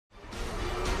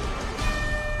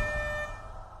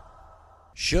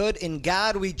Should in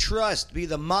God we trust be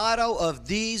the motto of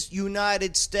these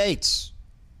United States.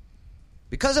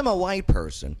 Because I'm a white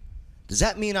person, does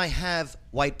that mean I have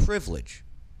white privilege?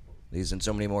 These and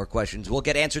so many more questions will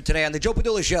get answered today on the Joe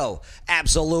Padula Show.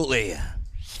 Absolutely.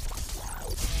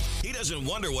 He doesn't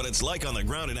wonder what it's like on the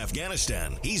ground in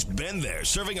Afghanistan. He's been there,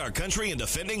 serving our country and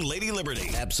defending Lady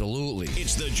Liberty. Absolutely.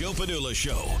 It's the Joe Padula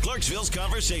Show, Clarksville's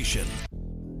conversation.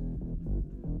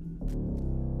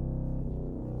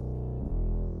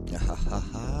 Ha ha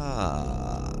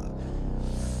ha.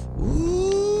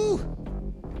 Woo!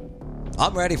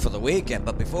 I'm ready for the weekend,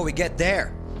 but before we get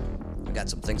there, we got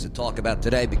some things to talk about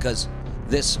today because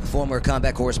this former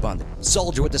combat correspondent,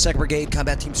 soldier with the 2nd Brigade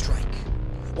Combat Team Strike,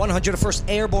 101st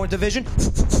Airborne Division,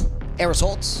 Air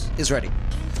Assaults, is ready.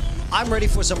 I'm ready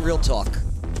for some real talk.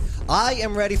 I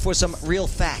am ready for some real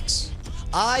facts.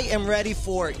 I am ready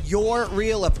for your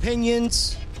real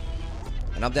opinions.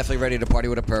 And I'm definitely ready to party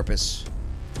with a purpose.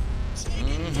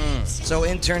 So,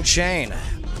 Intern Shane,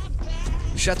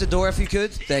 shut the door if you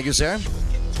could. Thank you, sir.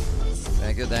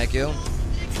 Thank you, thank you.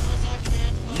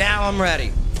 Now I'm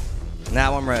ready.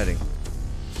 Now I'm ready.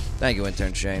 Thank you,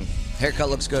 Intern Shane. Haircut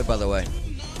looks good, by the way.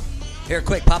 Here,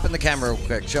 quick, pop in the camera real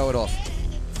quick. Show it off.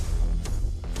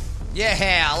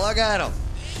 Yeah, look at him.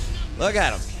 Look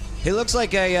at him. He looks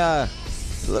like a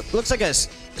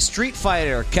Street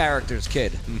Fighter character's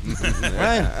kid.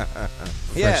 Right?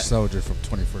 Yeah. Fresh soldier from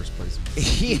 21st place.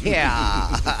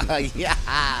 Yeah. Yeah.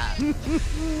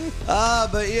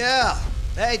 But yeah.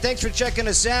 Hey, thanks for checking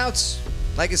us out.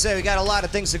 Like I said, we got a lot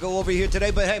of things to go over here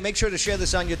today, but hey, make sure to share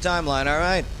this on your timeline, all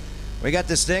right? We got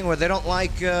this thing where they don't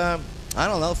like,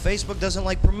 Facebook doesn't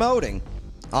like promoting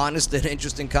honest and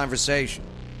interesting conversation.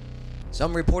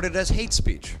 Some report it as hate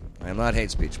speech. I am not hate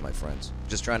speech, my friends.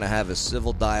 Just trying to have a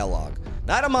civil dialogue.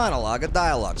 Not a monologue, a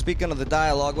dialogue. Speaking of the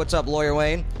dialogue, what's up, Lawyer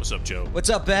Wayne? What's up, Joe?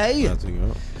 What's up, Bay? Nothing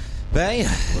up. Bay?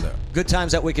 What up? Good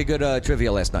times at Wicked Good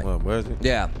Trivia last night. Well, where is it?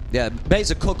 Yeah.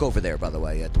 Bay's a cook over there, by the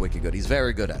way, at Wicked Good. He's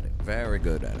very good at it. Very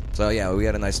good at it. So, yeah, we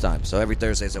had a nice time. So, every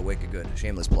Thursday's at Wicked Good.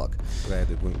 Shameless plug. Glad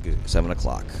it went good. 7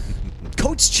 o'clock.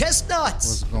 Coach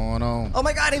Chestnuts! What's going on? Oh,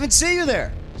 my God, I didn't even see you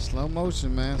there. Slow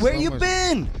motion, man. Where Slow you motion.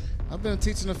 been? I've been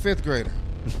teaching a 5th grader.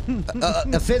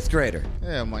 A 5th grader.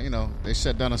 Yeah, they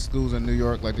shut down the schools in New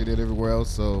York like they did everywhere else,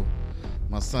 so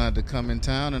my son had to come in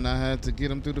town, and I had to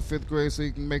get him through the 5th grade so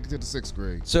he can make it to the 6th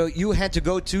grade. So you had to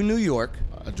go to New York.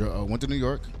 I went to New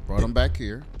York, brought him back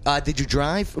here. Did you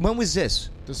drive? When was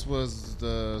this? This was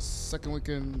the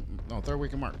 3rd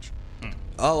week in March.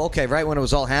 Oh, okay, right when it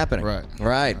was all happening.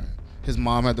 Right. His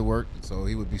mom had to work, so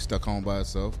he would be stuck home by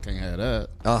himself. Can't have that.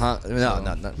 Uh-huh.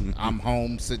 No. I'm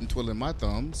home sitting twiddling my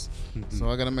thumbs, so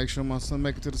I got to make sure my son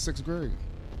make it to the 6th grade.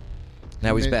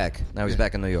 Now he's back. He's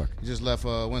back in New York. He just left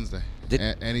Wednesday,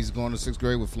 and he's going to 6th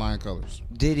grade with flying colors.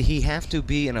 Did he have to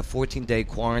be in a 14-day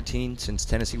quarantine since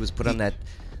Tennessee was put on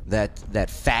that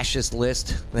fascist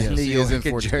list that New York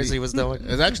and Jersey was doing?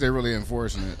 It's actually really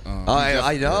enforcing it.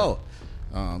 I know.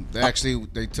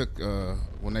 They took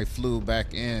when they flew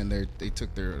back in, they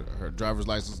took her driver's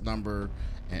license number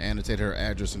and annotated her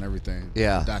address and everything.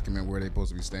 Yeah. To document where they're supposed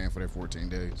to be staying for their 14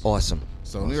 days. Awesome.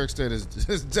 So New York State is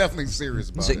definitely serious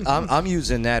about it. I'm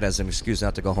using that as an excuse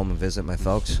not to go home and visit my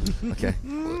folks. Okay.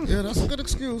 Yeah, that's a good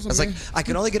excuse. Like, I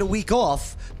can only get a week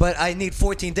off, but I need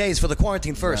 14 days for the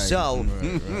quarantine first.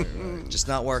 Right. Just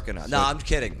not working out. No, I'm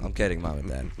kidding. I'm kidding, Mom and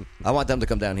Dad. I want them to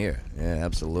come down here. Yeah,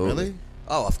 absolutely. Really?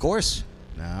 Oh, of course.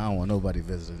 Nah, I don't want nobody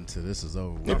visiting until this is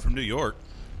over. Not from New York.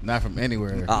 Not from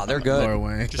anywhere. Oh, they're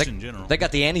good. Just in general. They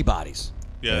got the antibodies.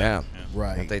 Yeah.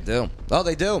 Right. They do. Oh,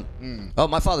 they do. Oh,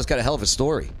 my father's got a hell of a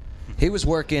story. He was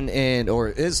working or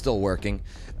is still working.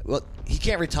 Well, he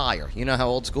can't retire. You know how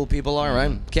old school people are,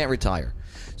 right? Can't retire.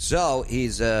 So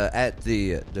he's at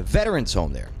the veterans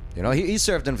home there. You know, he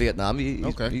served in Vietnam. He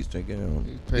paid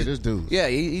his dues. Yeah,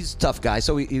 he's a tough guy.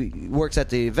 So he works at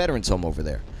the veterans home over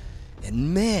there.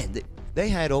 And man, they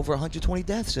had over 120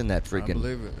 deaths in that freaking. I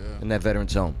believe it. Yeah. In that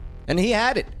veterans home, and he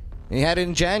had it. He had it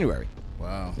in January.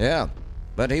 Wow. Yeah,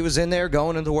 but he was in there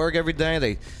going into work every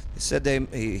day. He said they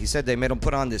made him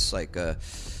put on this like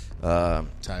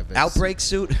outbreak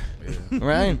suit,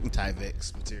 right?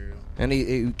 Tyvek material. And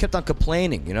he kept on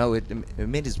complaining. You know, it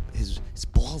made his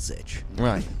balls itch.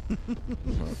 Right.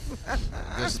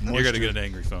 You're going to get an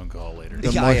angry phone call later.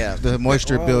 The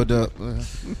moisture build up.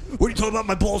 What are you talking about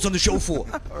my balls on the show for?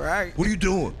 All right. What are you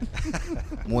doing?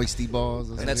 Moisty balls.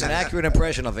 And that's an accurate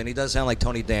impression of it. And he does sound like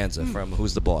Tony Danza from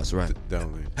Who's the Boss, right?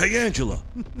 Hey, Angela.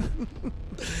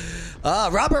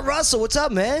 Robert Russell, what's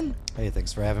up, man? Hey,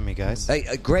 thanks for having me, guys.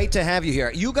 Hey, great to have you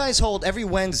here. You guys hold every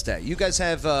Wednesday. You guys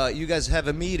have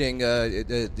a meeting,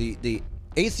 the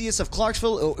Atheists of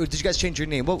Clarksville, or did you guys change your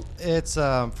name? Well, It's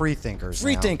Free Thinkers.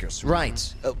 Free now. Thinkers,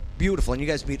 right. Beautiful. And you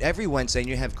guys meet every Wednesday, and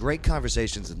you have great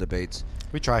conversations and debates.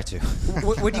 We try to.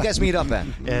 Where do you guys meet up at?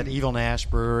 At Evil Nash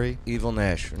Brewery. Evil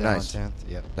Nash. Down Nice. on 10th.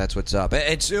 Yep. That's what's up.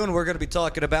 And soon we're going to be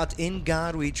talking about In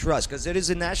God We Trust, because it is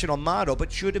a national motto,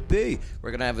 but should it be?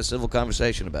 We're going to have a civil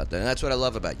conversation about that. And that's what I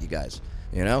love about you guys,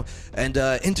 you know? And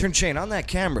intern Shane, on that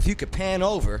camera, if you could pan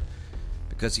over,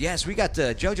 because, yes, we got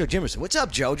JoJo Jimerson. What's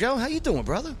up, JoJo? How you doing,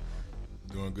 brother?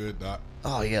 Doing good, Doc.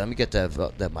 Oh, yeah, let me get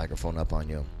that microphone up on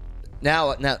you.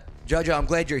 Now, JoJo, I'm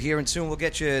glad you're here, and soon we'll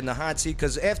get you in the hot seat,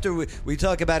 because after we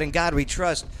talk about In God We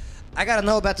Trust, I got to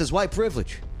know about this white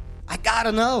privilege. I got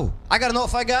to know. I got to know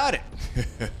if I got it.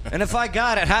 And if I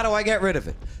got it, how do I get rid of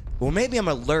it? Well, maybe I'm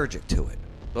allergic to it,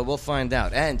 but we'll find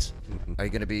out. And are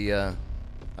you going to be, I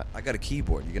got a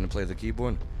keyboard. You going to play the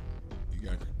keyboard? You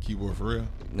got a keyboard for real?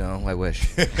 No, I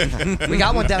wish. We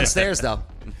got one downstairs, though.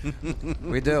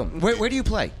 We do. Where do you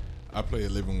play? I play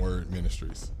at Living Word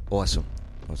Ministries. Awesome.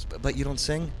 But you don't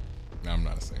sing? No, I'm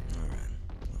not a singer.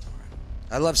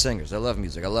 I love singers. I love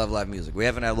music. I love live music. We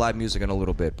haven't had live music in a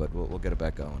little bit, but we'll get it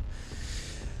back going.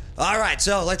 All right,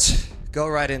 so let's go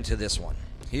right into this one.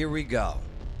 Here we go.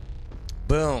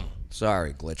 Boom.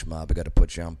 Sorry, Glitch Mob. I got to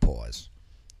put you on pause.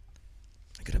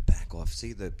 I got to back off.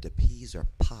 See, the peas are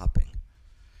popping.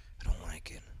 I don't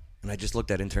like it. And I just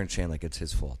looked at intern Chan like it's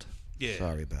his fault. Yeah.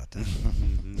 Sorry about that.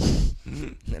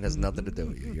 It has nothing to do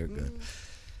with you. You're good.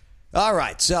 All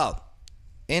right, so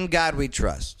In God We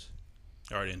Trust.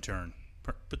 All right, intern.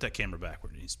 Put that camera back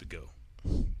where it needs to go.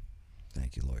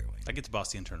 Thank you, Lawyer Wayne. I get to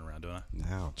boss the intern around, don't I?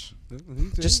 Ouch.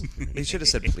 Just, he should have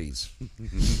said please.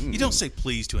 You don't say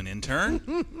please to an intern.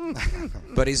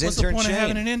 But he's What's the intern point of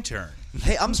having Shane. an intern?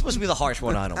 Hey, I'm supposed to be the harsh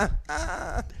one on him.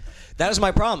 That was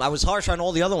my problem. I was harsh on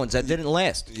all the other ones that didn't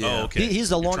last. Oh, okay. He's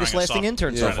the You're longest trying a lasting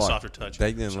intern so trying a far. softer touch.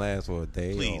 They didn't last for a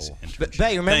day. Please, or- intern.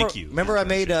 Bay, remember? Thank you. Remember, I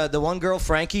made the one girl,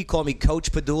 Frankie, call me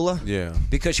Coach Padula. Yeah.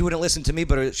 Because she wouldn't listen to me,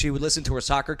 but she would listen to her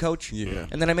soccer coach. Yeah.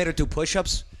 And then I made her do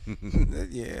push-ups.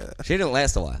 Yeah. She didn't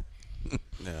last a while.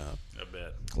 No. I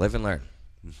bet. Live and learn.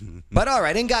 But all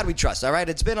right, In God We Trust. All right,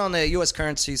 it's been on the U.S.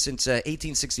 currency since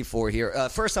 1864 here.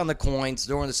 First on the coins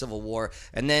during the Civil War,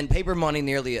 and then paper money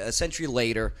nearly a century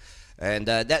later. And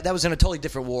that was in a totally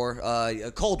different war,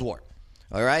 a Cold War.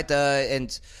 All right,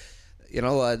 and you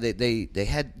know they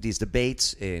had these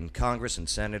debates in Congress and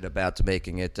Senate about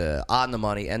making it on the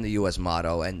money and the U.S.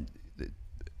 motto. And the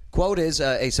quote is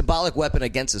a symbolic weapon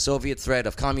against the Soviet threat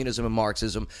of communism and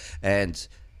Marxism. And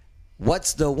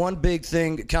what's the one big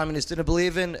thing communists didn't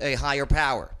believe in? A higher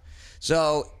power.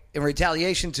 So in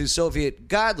retaliation to Soviet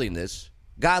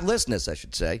godlessness, I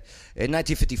should say, in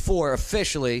 1954,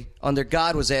 officially, under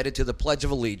God was added to the Pledge of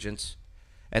Allegiance.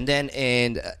 And then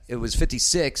it was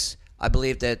 56, I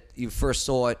believe that you first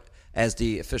saw it as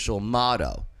the official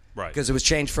motto. Right. Because it was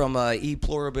changed from e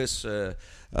pluribus,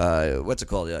 what's it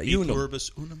called? E Unum, pluribus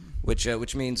unum.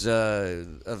 which means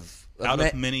of Out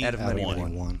of many, out of many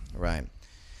one. one. Right.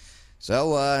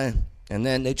 So, and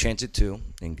then they changed it to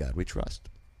In God We Trust.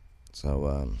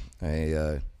 So,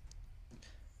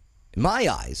 in my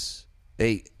eyes,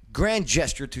 a grand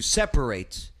gesture to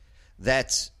separate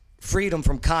that freedom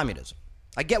from communism.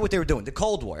 I get what they were doing. The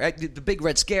Cold War, right? The big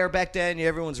Red Scare back then.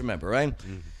 Everyone's remember, right?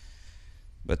 Mm-hmm.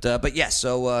 But yes.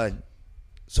 So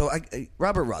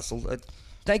Robert Russell,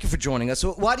 thank you for joining us.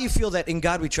 So why do you feel that In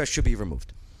God We Trust should be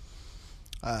removed?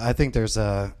 I think there's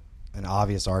an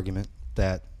obvious argument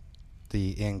that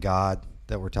the in God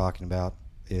that we're talking about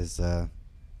is a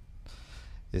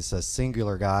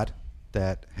singular God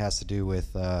that has to do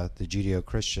with the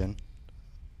Judeo-Christian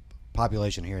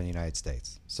population here in the United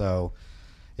States. So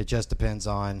it just depends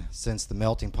on, since the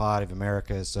melting pot of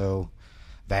America is so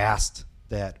vast,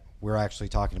 that we're actually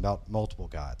talking about multiple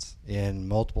gods in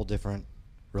multiple different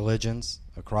religions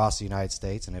across the United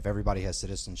States. And if everybody has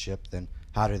citizenship, then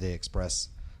how do they express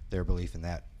their belief in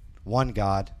that one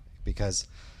God? Because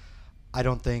I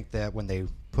don't think that when they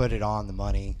put it on the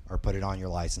money or put it on your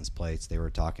license plates, they were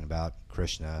talking about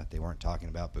Krishna. They weren't talking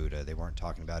about Buddha. They weren't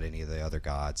talking about any of the other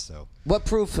gods. So, what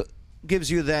proof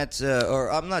gives you that,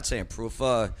 or I'm not saying proof,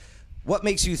 what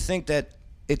makes you think that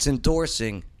it's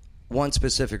endorsing one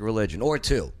specific religion or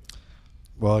two?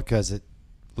 Well, because it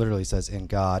literally says in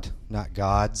God, not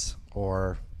gods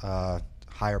or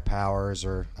higher powers,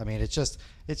 or I mean, it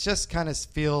just kind of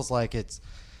feels like it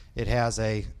has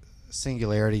a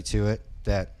singularity to it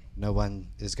that no one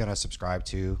is going to subscribe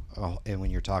to. And when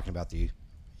you're talking about the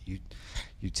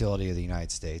utility of the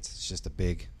United States, it's just a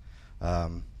big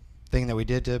thing that we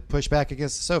did to push back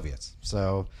against the Soviets.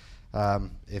 So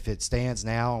if it stands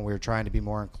now and we're trying to be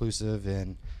more inclusive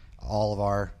in all of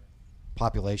our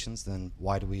populations, then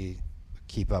why do we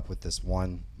keep up with this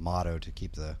one motto to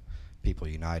keep the people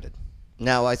united?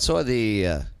 Now, I saw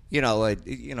the,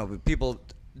 people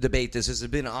debate this. This has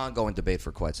been an ongoing debate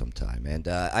for quite some time. And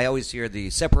I always hear the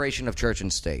separation of church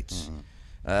and states.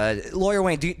 Lawyer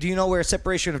Wayne, do you know where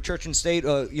separation of church and state,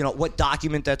 what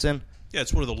document that's in? Yeah,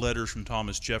 it's one of the letters from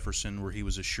Thomas Jefferson where he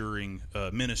was assuring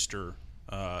a minister,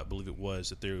 I believe it was,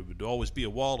 that there would always be a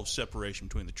wall of separation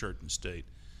between the church and state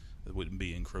that wouldn't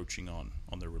be encroaching on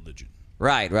their religion.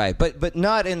 Right. But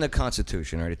not in the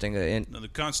Constitution or anything. Now, the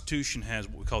Constitution has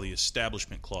what we call the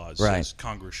Establishment Clause. Right. Says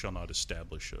Congress shall not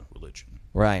establish a religion.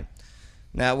 Right.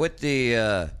 Now, with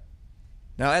the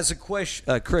as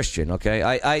a Christian, okay,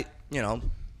 I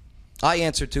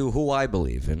answer to who I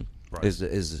believe in. Right.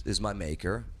 Is my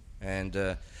maker.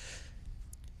 And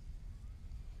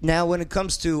now, when it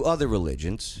comes to other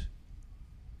religions,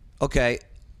 okay,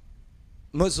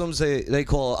 Muslims they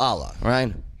call Allah,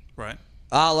 right? Right.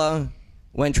 Allah,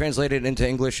 when translated into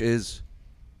English, is.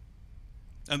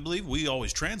 I believe we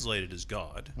always translate it as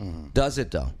God. Does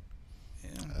it though?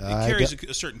 Yeah. It carries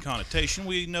a certain connotation.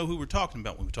 We know who we're talking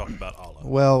about when we talk about Allah.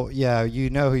 Well, yeah, you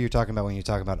know who you're talking about when you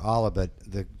talk about Allah, but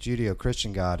the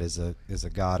Judeo-Christian God is a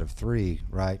God of three,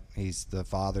 right? He's the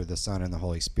Father, the Son, and the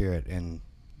Holy Spirit, and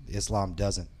Islam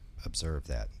doesn't observe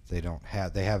that. They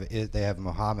have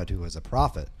Muhammad, who is a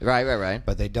prophet, Right.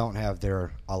 but they don't have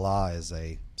their Allah as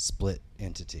a split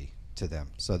entity to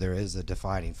them. So there is a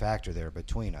defining factor there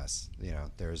between us.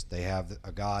 They have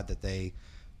a God that they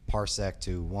parsec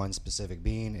to one specific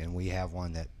being, and we have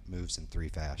one that moves in three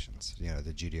fashions,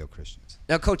 the Judeo-Christians.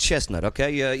 Now, Coach Chestnut,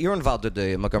 okay, you're involved with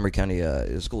the Montgomery County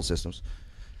school systems.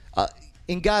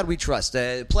 In God we trust,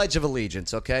 Pledge of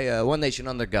Allegiance, okay, one nation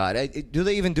under God. Do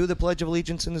they even do the Pledge of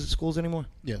Allegiance in the schools anymore?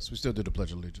 Yes, we still do the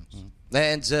Pledge of Allegiance.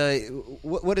 And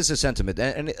what is the sentiment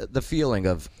and the feeling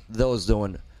of those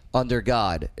doing under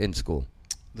God in school?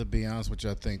 To be honest with you,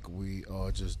 I think we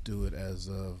all just do it as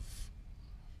of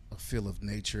a feel of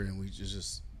nature, and we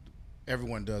just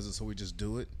everyone does it, so we just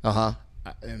do it.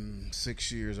 In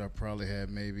 6 years, I probably had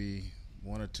maybe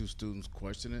one or two students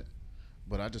question it,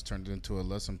 but I just turned it into a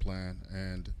lesson plan,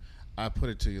 and I put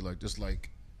it to you like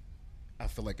I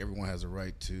feel like everyone has a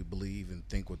right to believe and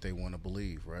think what they want to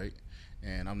believe, right?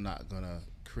 And I'm not gonna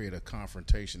create a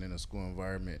confrontation in a school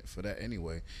environment for that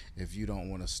anyway. If you don't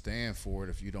want to stand for it,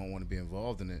 if you don't want to be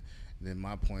involved in it, then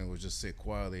my point was just sit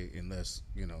quietly and let's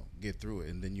get through it,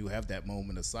 and then you have that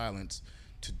moment of silence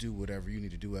to do whatever you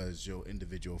need to do as your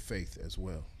individual faith as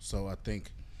well. So I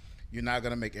think you're not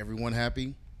gonna make everyone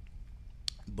happy,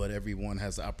 but everyone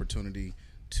has the opportunity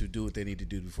to do what they need to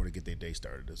do before they get their day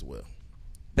started as well.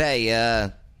 Hey,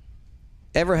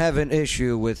 ever have an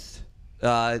issue with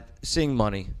seeing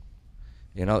money?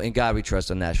 In God we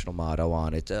trust, a national motto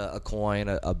on it, a coin,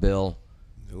 a bill.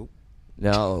 Nope.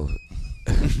 No.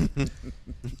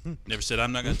 Never said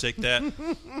I'm not going to take that.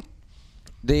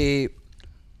 Do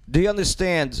you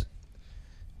understand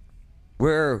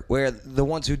where the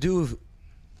ones who do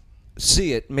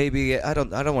see it, maybe I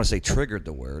don't want to say triggered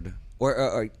the word,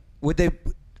 or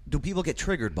do people get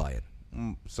triggered by it?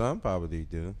 Some probably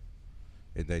do,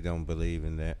 if they don't believe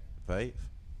in that faith.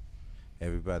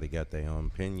 Everybody got their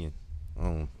own opinion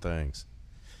on things.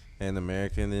 And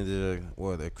America is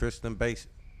a Christian-based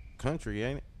country,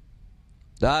 ain't it?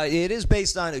 It is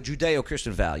based on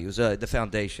Judeo-Christian values, the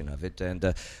foundation of it,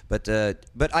 and but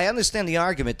I understand the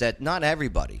argument that not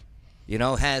everybody,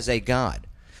 has a God,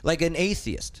 like an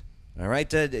atheist. All right,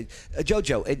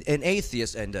 Jojo, an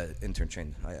atheist, and intern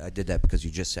Train. I did that because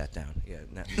you just sat down. Yeah,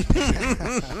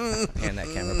 hand that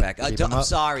camera back. I'm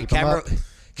sorry,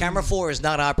 camera 4 is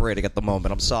not operating at the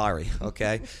moment. I'm sorry.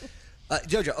 Okay,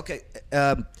 Jojo. Okay.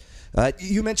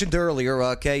 You mentioned earlier,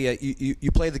 okay,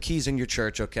 you play the keys in your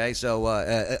church, okay? So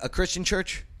a Christian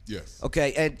church? Yes.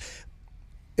 Okay, and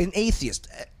an atheist,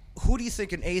 who do you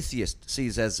think an atheist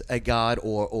sees as a god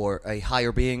or a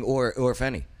higher being or if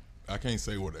any? I can't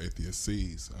say what an atheist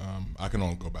sees. I can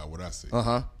only go by what I see.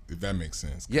 If that makes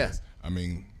sense. Yeah. I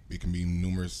mean, it can be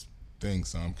numerous things.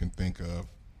 Some can think of,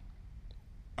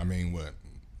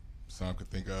 some can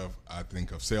think of, I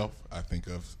think of self, I think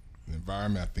of the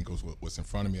environment, I think of what's in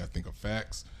front of me, I think of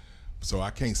facts. So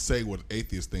I can't say what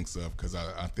atheist thinks of because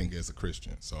I think as a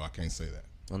Christian, so I can't say that.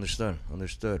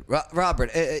 Understood.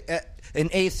 Robert, an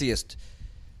atheist,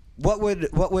 what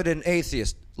would an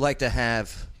atheist like to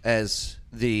have as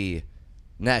the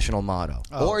national motto,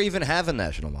 or even have a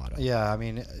national motto? Yeah, I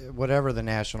mean, whatever the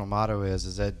national motto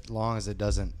is as long as it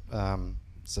doesn't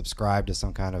subscribe to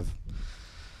some kind of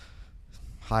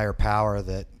higher power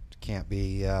that can't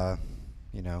be,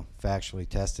 factually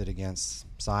tested against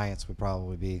science, would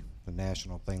probably be the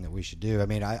national thing that we should do. I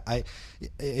mean,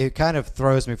 it kind of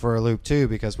throws me for a loop too,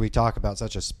 because we talk about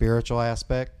such a spiritual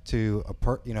aspect to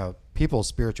people's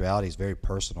spirituality is very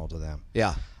personal to them.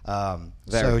 Yeah.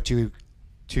 So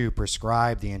to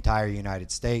prescribe the entire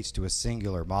United States to a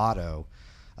singular motto,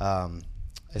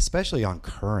 especially on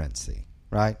currency,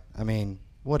 right? I mean,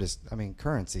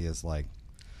 currency is like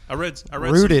I read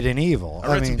rooted in evil.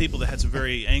 I read some people that had some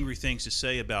very angry things to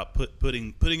say about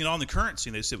putting it on the currency,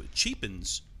 and they said it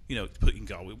cheapens. We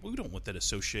don't want that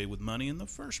associated with money in the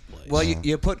first place. Well,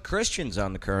 you put Christians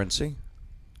on the currency.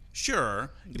 Sure.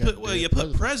 You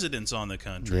put presidents on the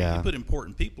country. Yeah. You put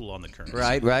important people on the currency.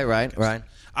 Right.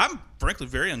 I'm frankly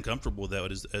very uncomfortable with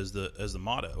that as the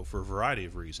motto for a variety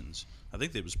of reasons. I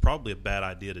think it was probably a bad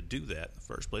idea to do that in the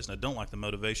first place, and I don't like the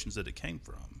motivations that it came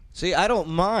from. See, I don't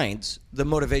mind the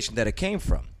motivation that it came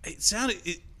from.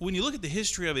 When you look at the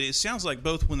history of it, it sounds like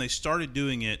both when they started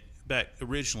doing it back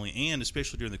originally and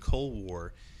especially during the Cold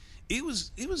War,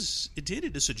 it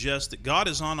tended to suggest that God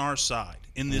is on our side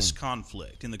in this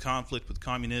conflict, in the conflict with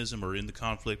communism or in the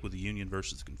conflict with the Union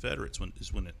versus the Confederates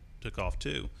when it took off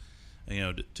too.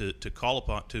 To call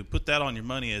upon, to put that on your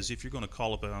money as if you're going to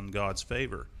call upon God's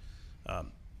favor,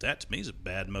 that to me is a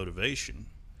bad motivation.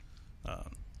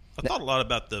 I thought a lot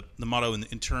about the motto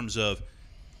in terms of,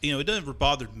 it never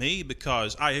bothered me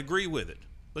because I agree with it.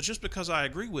 But just because I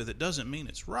agree with it doesn't mean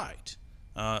it's right.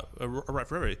 Right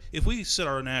for everybody. If we said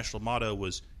our national motto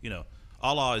was,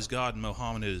 Allah is God and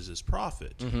Muhammad is his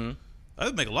prophet, that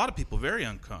would make a lot of people very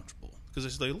uncomfortable because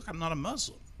they say, look, I'm not a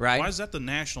Muslim. Right. Why is that the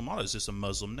national motto? Is this a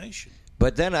Muslim nation?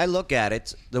 But then I look at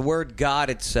it, the word God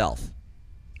itself.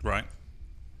 Right.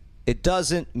 It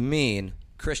doesn't mean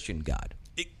Christian God.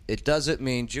 It doesn't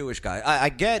mean Jewish God. I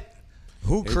get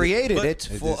who created it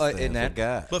for in that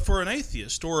God. But for an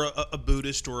atheist or a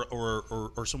Buddhist or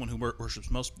someone who worships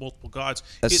multiple gods,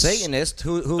 a Satanist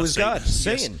who is God,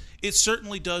 Satan. Yes, it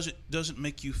certainly doesn't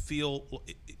make you feel.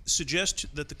 It suggests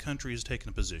that the country has taken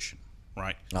a position,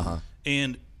 right?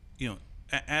 And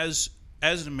as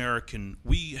an American,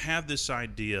 we have this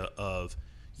idea of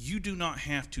you do not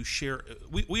have to share.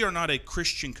 We are not a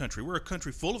Christian country. We're a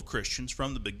country full of Christians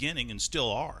from the beginning and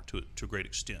still are to a great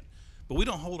extent. But we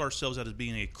don't hold ourselves out as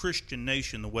being a Christian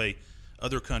nation the way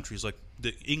other countries, like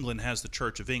England has the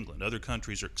Church of England. Other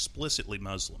countries are explicitly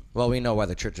Muslim. Well, we know why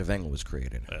the Church of England was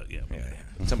created.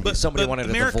 Somebody wanted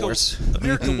America, a divorce.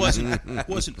 America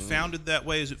wasn't founded that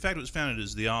way. In fact, it was founded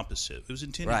as the opposite. It was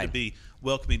intended to be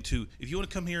welcoming to, if you want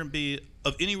to come here and be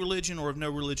of any religion or of no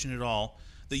religion at all,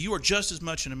 that you are just as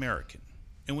much an American.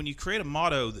 And when you create a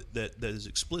motto that is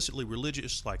explicitly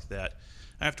religious like that,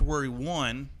 I have to worry,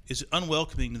 one, is it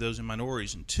unwelcoming to those in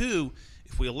minorities? And two,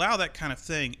 if we allow that kind of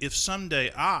thing, if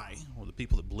someday I, or the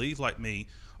people that believe like me,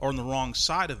 are on the wrong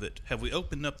side of it, have we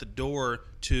opened up the door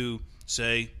to,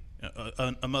 say,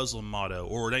 a Muslim motto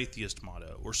or an atheist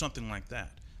motto or something like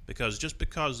that? Because just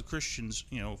because the Christians,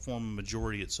 form a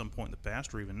majority at some point in the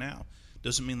past or even now,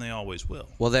 doesn't mean they always will.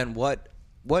 Well, then what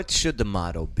should the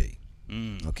motto be?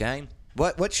 Okay?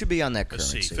 What should be on that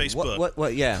currency? Let's see.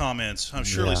 Facebook comments. I'm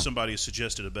surely somebody has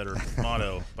suggested a better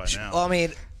motto by now. Well, I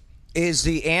mean, is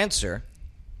the answer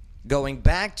going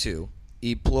back to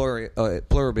e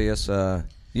pluribus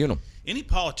unum? Any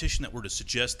politician that were to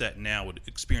suggest that now would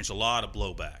experience a lot of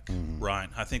blowback, right?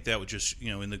 I think that would just,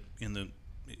 in the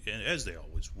as they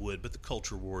always would, but the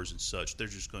culture wars and such, they're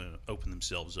just going to open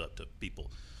themselves up to people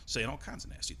saying all kinds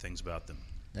of nasty things about them.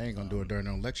 They ain't gonna do it during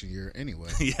an election year anyway.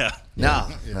 No,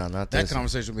 not that this.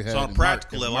 conversation we had. So on a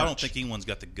practical level, I don't think anyone's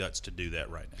got the guts to do that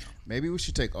right now. Maybe we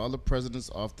should take all the presidents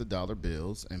off the dollar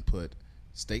bills and put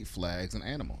state flags and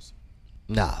animals.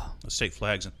 No. The state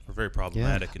flags are very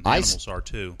problematic, and animals are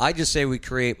too. I just say we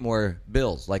create more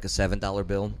bills, like a $7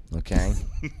 bill. Okay.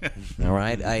 All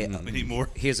right. We need more.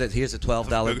 Here's a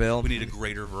 $12 bill. We need a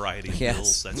greater variety of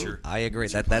bills. That's I agree.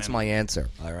 That's my answer.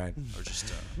 All right. Or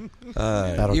just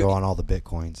that'll go on all the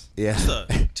bitcoins. Yeah. What's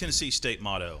the Tennessee state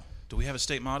motto? Do we have a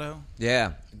state motto?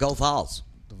 Yeah. Go Vols.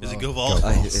 Is it Go Vols?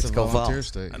 It's Go Vols.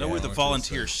 State. I know we're the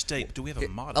volunteer state, but do we have a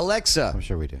motto? Alexa. I'm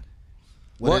sure we do.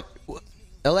 What?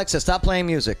 Alexa, stop playing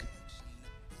music.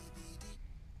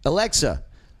 Alexa,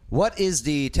 what is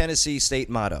the Tennessee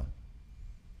state motto?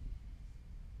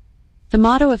 The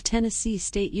motto of Tennessee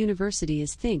State University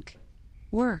is think,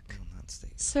 work,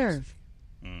 serve.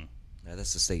 No,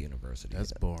 that's the state university.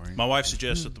 That's boring. My wife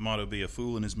suggests that the motto be a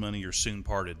fool and his money are soon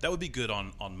parted. That would be good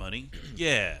on money.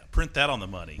 Yeah, print that on the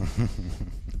money.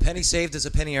 A penny saved is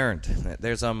a penny earned.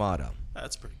 There's our motto.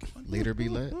 That's pretty good. Leader be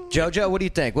led. Jojo, what do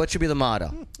you think? What should be the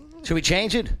motto? Should we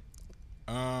change it?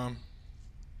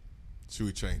 Should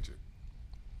we change it?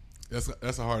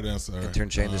 That's a hard answer. Intern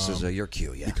Shane, this is your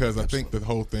cue, yeah. Because I think the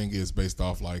whole thing is based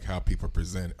off like how people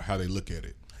present, how they look at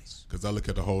it. Because I look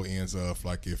at the whole ends of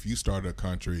like if you started a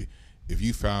country, if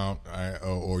you found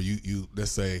or you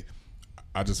let's say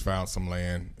I just found some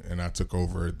land and I took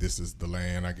over. This is the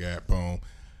land I got. Boom.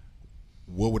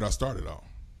 What would I start it on?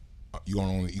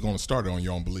 You're gonna start it on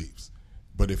your own beliefs.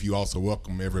 But if you also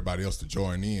welcome everybody else to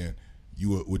join in,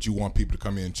 would you want people to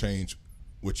come in and change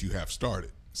what you have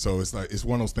started? So it's like it's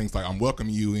one of those things like I'm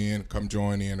welcoming you in, come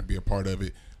join in and be a part of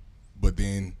it. But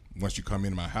then once you come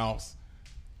into my house,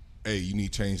 hey, you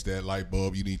need to change that light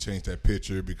bulb, you need to change that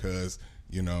picture because,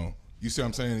 you see what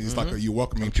I'm saying? It's like you're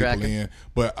welcoming people in.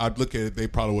 But I look at it, they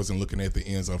probably wasn't looking at the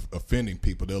ends of offending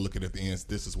people. They're looking at the ends,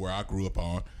 this is where I grew up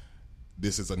on.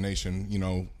 This is a nation,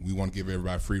 we want to give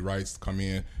everybody free rights to come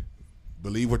in,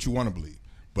 believe what you want to believe.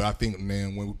 But I think,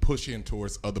 man, when we push in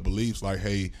towards other beliefs, like,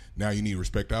 hey, now you need to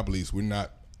respect our beliefs, we're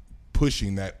not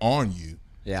pushing that on you.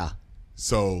 Yeah.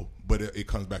 So, but it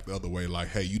comes back the other way, like,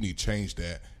 hey, you need to change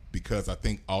that, because I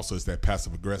think also it's that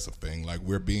passive aggressive thing. Like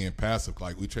we're being passive,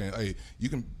 like we train. Hey, you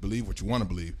can believe what you want to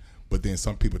believe, but then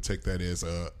some people take that as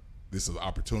this is an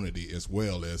opportunity as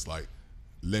well as like,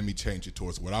 let me change it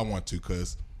towards what I want to,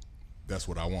 because that's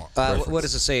what I want. What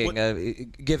is the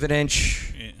saying? Give an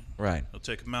inch. Yeah. Right. I'll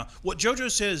take them out. What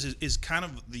JoJo says is kind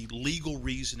of the legal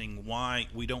reasoning why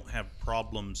we don't have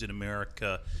problems in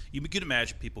America. You can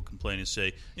imagine people complain and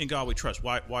say, "In God we trust."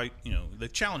 Why? They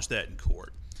challenge that in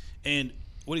court. And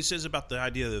what he says about the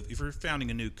idea that if you're founding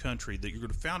a new country, that you're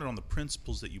going to found it on the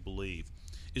principles that you believe,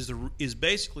 is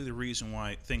basically the reason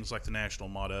why things like the national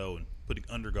motto and putting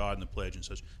under God in the pledge and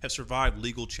such have survived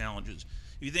legal challenges.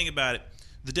 If you think about it,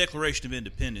 the Declaration of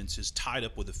Independence is tied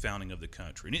up with the founding of the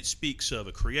country, and it speaks of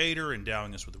a creator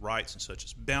endowing us with rights and such.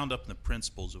 It's bound up in the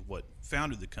principles of what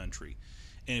founded the country.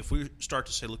 And if we start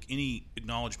to say, look, any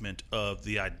acknowledgement of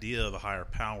the idea of a higher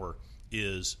power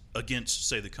is against,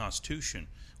 say, the Constitution,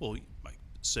 well, you might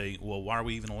say, well, why are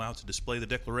we even allowed to display the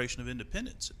Declaration of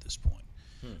Independence at this point?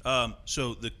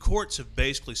 So the courts have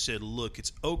basically said, look,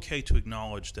 it's okay to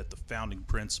acknowledge that the founding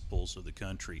principles of the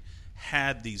country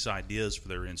had these ideas for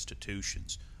their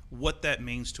institutions. What that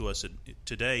means to us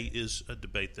today is a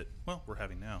debate that, well, we're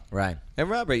having now. Right. And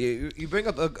Robert, you bring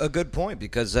up a good point,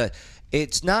 because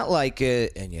it's not like,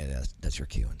 and yeah, that's your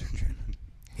cue.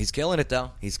 He's killing it,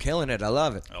 though. He's killing it. I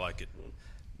love it. I like it.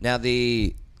 Now,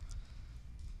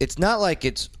 it's not like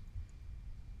it's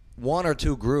one or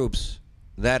two groups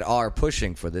that are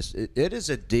pushing for this. It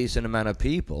is a decent amount of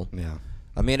people. Yeah.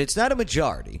 I mean, it's not a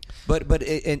majority, but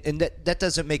that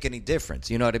doesn't make any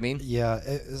difference. You know what I mean? Yeah.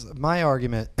 My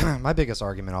argument, my biggest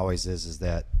argument always is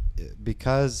that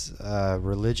because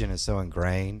religion is so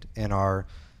ingrained in our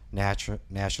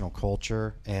national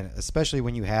culture, and especially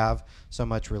when you have so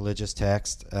much religious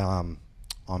text on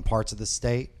parts of the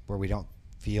state where we don't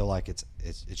feel like it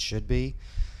should be,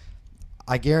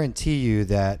 I guarantee you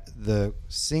that the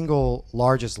single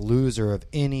largest loser of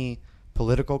any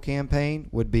political campaign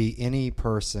would be any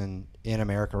person in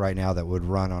America right now that would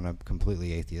run on a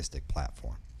completely atheistic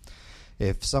platform.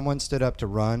 If someone stood up to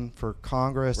run for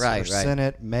Congress or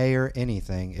Senate, mayor,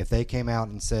 anything, if they came out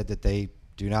and said that they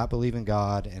do not believe in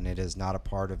God and it is not a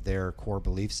part of their core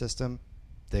belief system,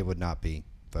 they would not be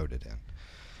voted in.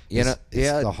 It's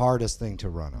the hardest thing to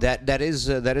run on. That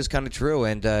is kind of true,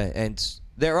 and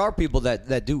there are people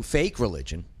that do fake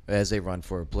religion as they run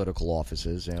for political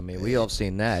offices. I mean, we all have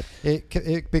seen that.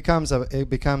 It becomes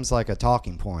like a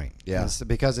talking point. Yeah,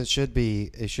 because it should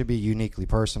be uniquely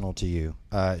personal to you.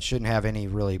 It shouldn't have any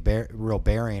really real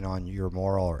bearing on your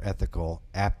moral or ethical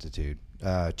aptitude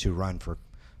to run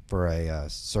for a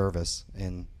service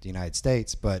in the United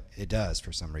States, but it does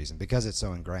for some reason because it's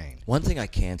so ingrained. One thing I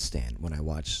can't stand when I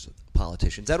watch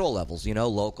politicians at all levels,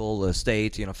 local,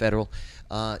 state, federal,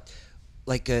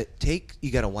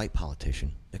 you got a white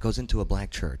politician that goes into a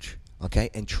black church, okay,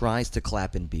 and tries to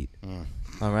clap and beat.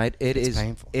 All right, it's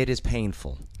painful. It is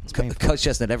painful. It's painful. Coach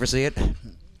Chestnut, ever see it?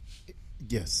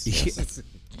 Yes.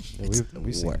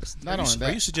 We've seen it.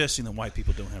 Are you suggesting that white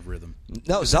people don't have rhythm?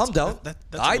 No, some don't. That's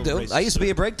I do. I used to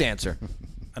be a break dancer.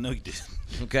 I know you did.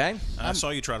 Okay. I saw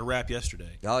you try to rap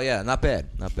yesterday. Oh yeah, not bad.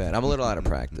 I'm a little out of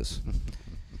practice,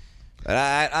 but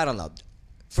I don't know.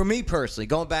 For me personally,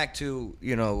 going back to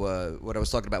what I was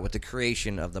talking about with the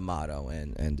creation of the motto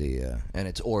and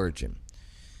its origin,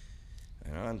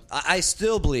 I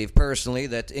still believe personally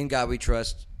that "In God We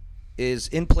Trust" is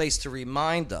in place to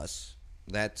remind us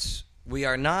that we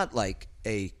are not like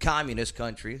a communist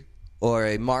country or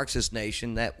a Marxist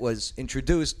nation that was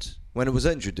introduced when it was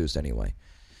introduced anyway,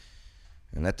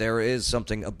 and that there is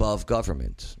something above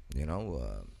government.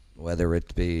 Whether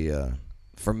it be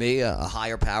for me, a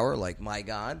higher power like my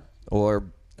God,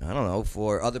 or I don't know,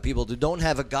 for other people who don't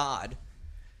have a God,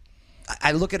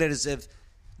 I look at it as if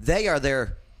they are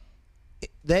their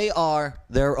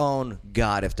own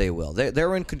God, if they will.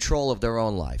 They're in control of their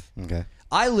own life. Okay.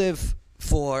 I live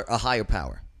for a higher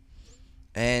power.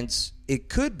 And it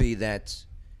could be that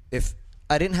if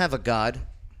I didn't have a God,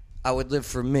 I would live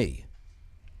for me.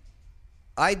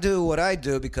 I do what I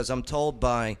do because I'm told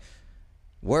by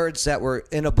words that were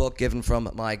in a book given from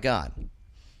my God.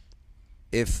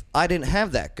 If I didn't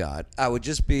have that God, I would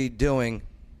just be doing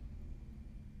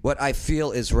what I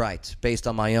feel is right based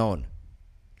on my own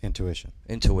Intuition.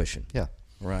 Yeah.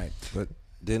 Right. But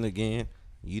then again,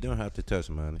 you don't have to touch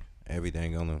money.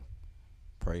 Everything on a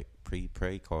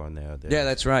prepaid card nowadays. Yeah,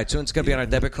 that's right. Soon it's going to be on our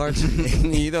debit cards.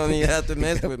 You don't even have to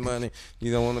mess with money.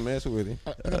 You don't want to mess with it.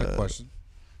 I got a question.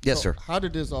 Yes, So sir. How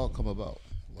did this all come about?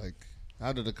 Like,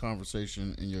 how did the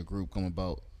conversation in your group come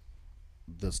about?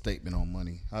 The statement on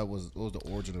money. What was the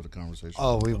origin of the conversation?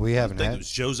 Oh, we haven't I think had. it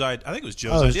was Joe's idea. I think it was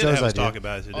Joe's Oh, it was idea to Joe's have us idea. talk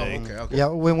about it today. Okay. Yeah,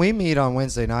 when we meet on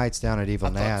Wednesday nights down at Evil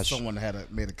I thought Nash. someone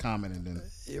made a comment and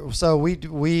then. So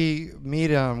we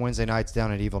meet on Wednesday nights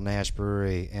down at Evil Nash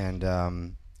Brewery,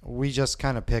 and we just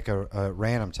kind of pick a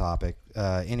random topic,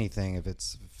 anything, if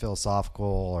it's philosophical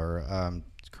or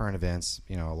current events.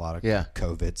 A lot of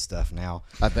COVID stuff now.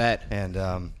 I bet.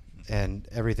 And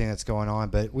everything that's going on,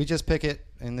 but we just pick it,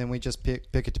 and then we just pick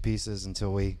it to pieces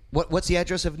until we. What's the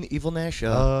address of Evil Nash?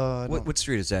 What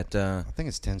street is that? I think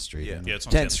it's 10th Street. Yeah, it's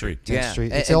on 10th Street. 10th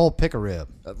Street. Yeah. It's the old Pick-a-Rib.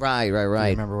 Right. You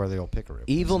remember where the old Pick-a-Rib was?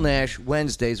 Evil Nash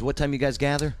Wednesdays. What time you guys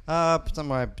gather?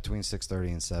 Somewhere between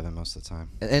 6:30 and 7 most of the time.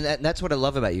 And that's what I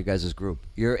love about you guys' group.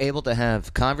 You're able to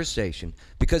have conversation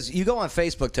because you go on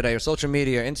Facebook today or social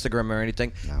media, or Instagram or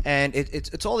anything, and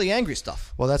it's all the angry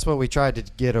stuff. Well, that's what we tried to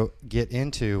get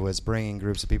into, was bringing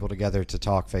groups of people together to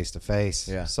talk face to face,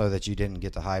 so that you didn't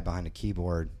get to hide behind a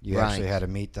keyboard. You actually had to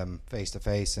meet them face to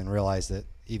face and realize that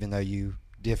even though you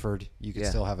differed, you could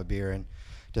still have a beer and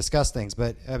discuss things.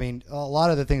 But I mean, a lot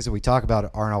of the things that we talk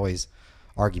about aren't always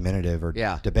argumentative or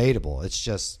debatable. It's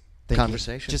just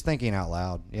conversation, just thinking out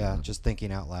loud. Yeah, just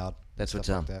thinking out loud. That's what's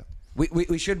up. Like that.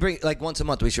 We should bring, like, once a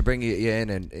month, we should bring you in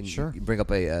and sure. You bring up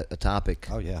a topic.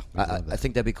 Oh yeah, I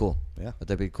think that'd be cool. Yeah,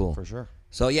 that'd be cool for sure.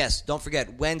 So yes, don't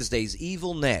forget Wednesdays,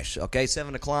 Evil Nash. Okay,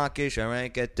 7:00ish. All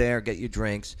right, get there, get your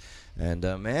drinks, and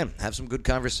man, have some good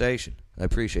conversation. I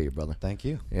appreciate you, brother. Thank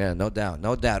you. Yeah, no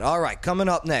doubt. All right, coming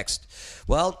up next.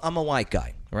 Well, I'm a white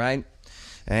guy, right?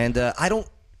 And I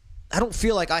don't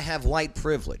feel like I have white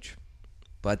privilege,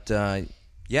 but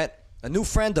yet a new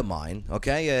friend of mine,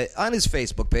 okay, on his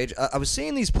Facebook page, I was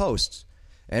seeing these posts,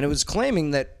 and it was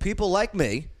claiming that people like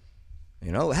me,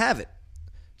 have it.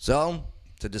 So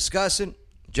to discuss it,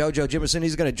 JoJo Jimerson,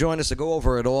 he's going to join us to go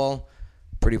over it all.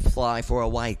 Pretty fly for a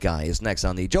white guy is next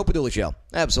on the Joe Padula Show.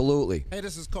 Absolutely. Hey,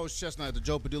 this is Coach Chestnut at the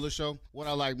Joe Padula Show. What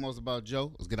I like most about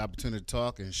Joe is get an opportunity to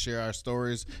talk and share our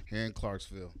stories here in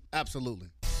Clarksville. Absolutely.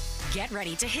 Get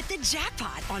ready to hit the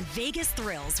jackpot on Vegas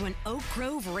thrills when Oak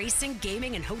Grove Racing,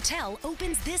 Gaming, and Hotel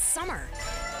opens this summer.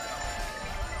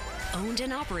 Owned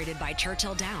and operated by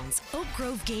Churchill Downs, Oak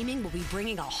Grove Gaming will be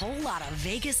bringing a whole lot of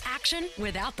Vegas action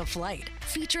without the flight.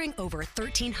 Featuring over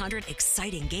 1,300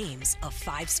 exciting games, a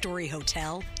 5-story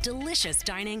hotel, delicious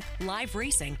dining, live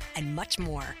racing, and much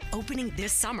more. Opening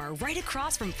this summer right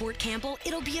across from Fort Campbell,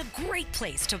 it'll be a great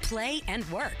place to play and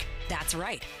work. That's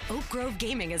right. Oak Grove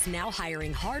Gaming is now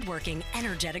hiring hardworking,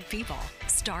 energetic people.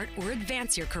 Start or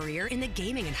advance your career in the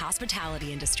gaming and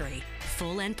hospitality industry.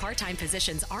 Full and part-time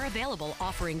positions are available,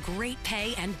 offering great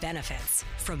pay and benefits.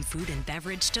 From food and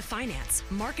beverage to finance,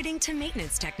 marketing to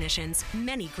maintenance technicians,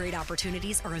 many great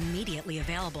opportunities are immediately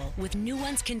available, with new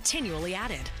ones continually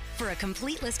added. For a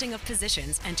complete listing of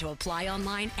positions and to apply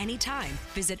online anytime,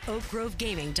 visit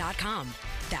oakgrovegaming.com.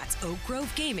 That's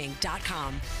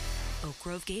oakgrovegaming.com. Oak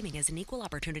Grove Gaming is an equal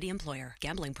opportunity employer.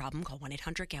 Gambling problem? Call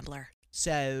 1-800-GAMBLER.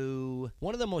 So,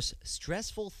 one of the most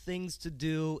stressful things to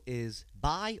do is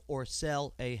buy or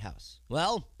sell a house.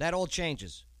 Well, that all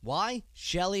changes. Why?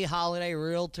 Shelley Holiday,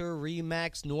 Realtor,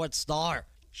 Remax, North Star.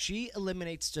 She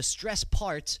eliminates the stress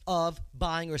parts of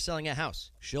buying or selling a house.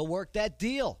 She'll work that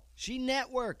deal. She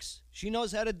networks. She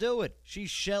knows how to do it. She's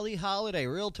Shelley Holiday,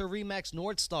 Realtor, Remax,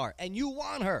 North Star, and you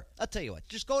want her. I'll tell you what,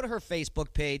 just go to her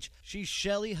Facebook page. She's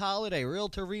Shelley Holiday,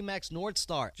 Realtor, Remax, North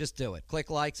Star. Just do it.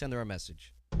 Click like, send her a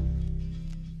message.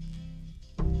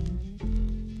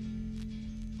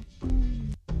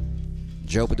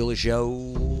 Joe Padula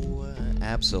Show,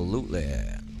 absolutely.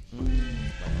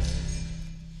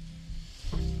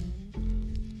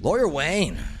 Lawyer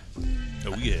Wayne.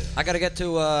 Oh yeah. I gotta get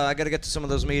to some of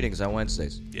those meetings on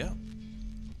Wednesdays. Yeah.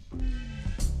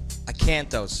 I can't,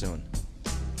 though, soon.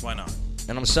 Why not?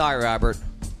 And I'm sorry, Robert.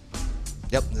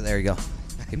 Yep, there you go.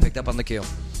 He picked up on the cue.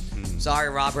 Sorry,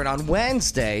 Robert. On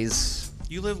Wednesdays...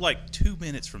 You live like 2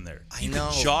 minutes from there. I You know.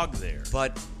 could jog there.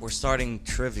 But we're starting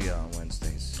trivia on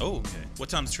Wednesdays. Oh, okay. What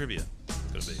time's trivia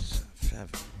going to be?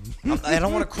 I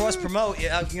don't want to cross-promote.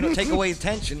 Take away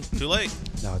attention. Too late.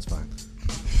 No, it's fine.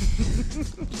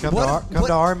 Come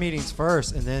to our meetings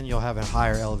first, and then you'll have a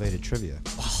higher elevated trivia.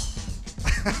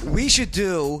 We should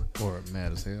do... Or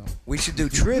mad as hell. We should do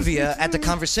trivia at the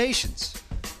conversations.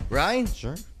 Right?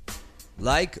 Sure.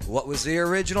 Like, what was the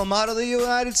original motto of the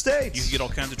United States? You can get all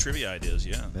kinds of trivia ideas,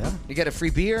 yeah. Yeah. You get a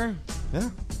free beer? Yeah.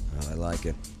 Oh, I like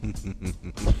it. Damn.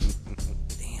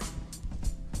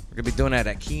 We're going to be doing that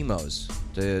at Chemo's,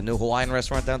 the new Hawaiian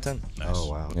restaurant downtown. Nice. Oh,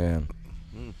 wow. Yeah.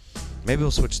 Maybe we'll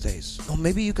switch days. Oh,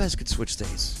 maybe you guys could switch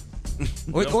days.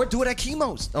 Or do it at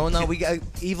Chemo's. Oh, no, we got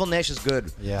Evil Nash is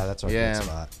good. Yeah, that's our good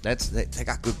spot. They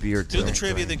got good beer, too. Do the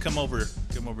trivia, then come over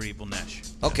to Evil Nash.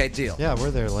 Okay, deal. Yeah, we're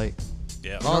there late.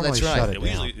 Yeah. Oh, that's right. Shut it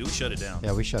Yeah, down. we shut it down.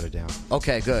 Yeah, we shut it down.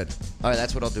 Okay, good. All right,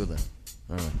 that's what I'll do then.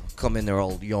 All right. Come in there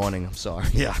all yawning. I'm sorry.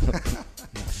 Yeah.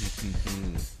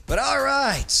 But all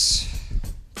right.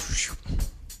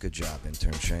 Good job,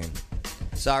 intern Shane.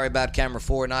 Sorry about camera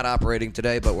 4 not operating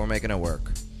today, but we're making it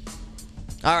work.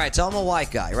 All right, so I'm a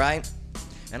white guy, right?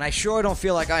 And I sure don't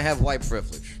feel like I have white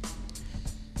privilege.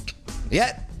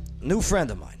 Yet, new friend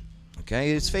of mine, okay,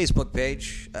 his Facebook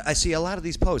page, I see a lot of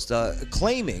these posts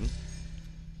claiming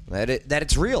that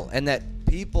it's real and that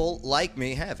people like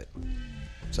me have it.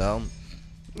 So,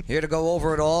 here to go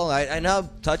over it all. I know,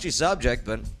 touchy subject,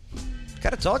 but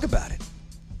got to talk about it.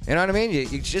 You know what I mean?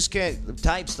 You just can't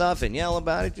type stuff and yell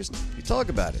about it. Just you talk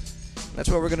about it. That's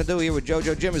what we're going to do here with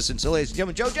JoJo Jimison. So, ladies and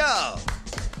gentlemen, JoJo!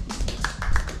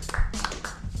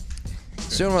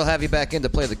 Soon we'll have you back in to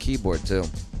play the keyboard, too.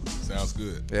 Sounds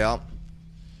good. Yeah.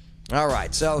 All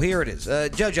right, so here it is.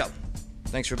 JoJo,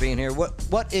 thanks for being here.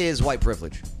 What is white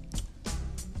privilege?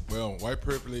 Well, white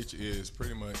privilege is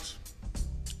pretty much,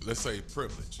 let's say,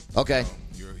 privilege. Okay.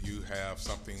 You have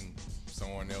something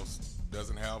someone else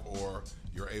doesn't have, or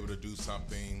you're able to do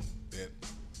something that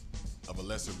of a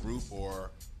lesser group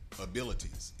or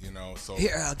abilities, So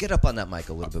Here, I'll get up on that mic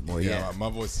a little bit more. Yeah. My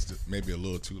voice is maybe a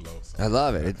little too low. So. I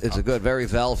love it. It's a good, very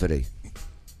velvety.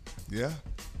 Yeah,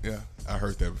 I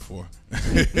heard that before.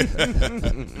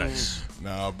 Nice.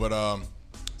 No, but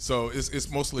so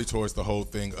it's mostly towards the whole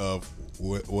thing of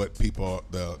what people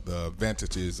the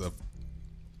advantages of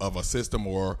a system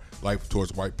or like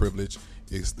towards white privilege.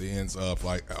 It's the ends of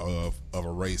of a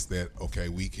race that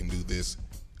we can do this,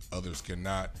 others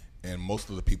cannot, and most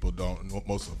of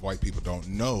white people don't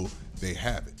know they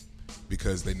have it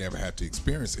because they never had to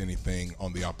experience anything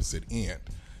on the opposite end,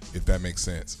 if that makes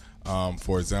sense.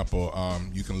 For example,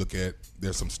 you can look at,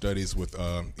 there's some studies with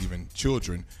even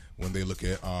children, when they look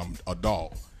at a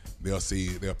doll, they'll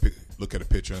look at a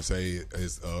picture and say,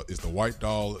 is the white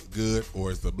doll good,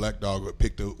 or is the black doll,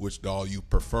 pick which doll you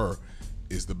prefer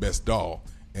is the best doll.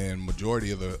 And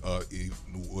majority of the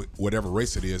whatever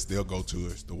race it is, they'll go to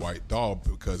is the white doll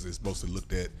because it's mostly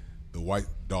looked at the white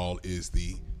doll is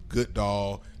the good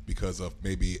doll because of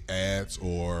maybe ads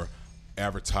or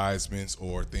advertisements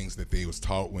or things that they was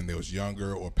taught when they was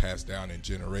younger or passed down in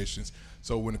generations.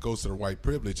 So when it goes to the white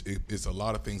privilege, it's a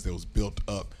lot of things that was built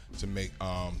up to make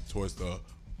towards the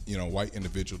white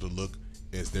individual to look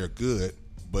as they're good,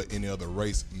 but any other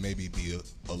race maybe be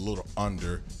a little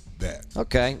under that.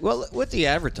 Okay. Well, with the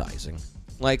advertising,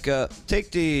 like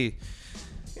take the,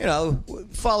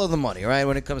 follow the money, right?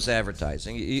 When it comes to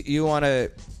advertising, you want to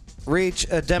reach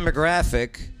a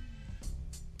demographic,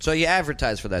 so you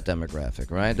advertise for that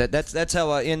demographic, right? That's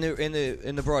how in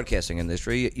the broadcasting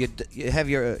industry you have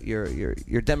your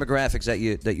demographics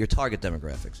that your target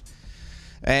demographics.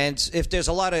 And if there's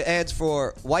a lot of ads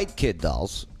for white kid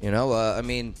dolls,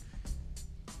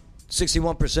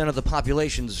 61% of the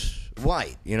population's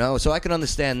white, so I can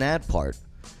understand that part.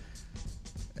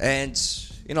 And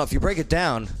if you break it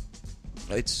down,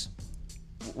 it's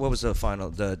what was the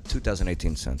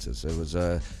 2018 census? It was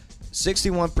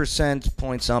 61%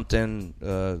 point something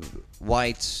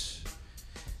whites,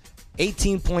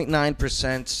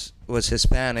 18.9% was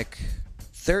Hispanic,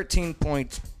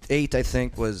 13.8 I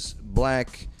think was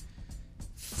black,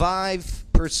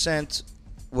 5%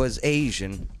 was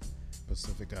Asian.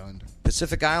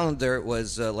 Pacific Islander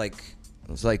was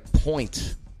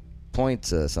point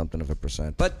something of a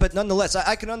percent. But nonetheless,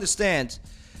 I can understand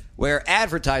where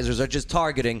advertisers are just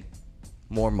targeting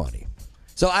more money.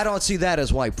 So I don't see that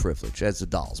as white privilege, as the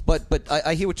dolls. But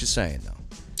I hear what you're saying, though.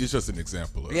 It's just an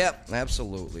example of it. Yep,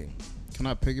 absolutely. Can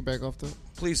I piggyback off that?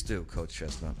 Please do, Coach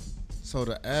Chestnut. So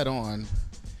to add on,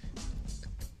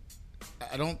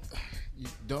 You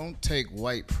don't take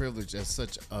white privilege as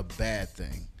such a bad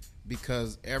thing,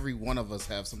 because every one of us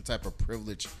have some type of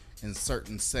privilege in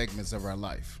certain segments of our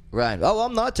life. Right. Oh,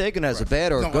 I'm not taking it as a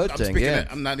bad or a good thing. Yeah.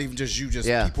 I'm not even just you, just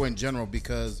people in general,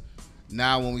 because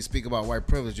now when we speak about white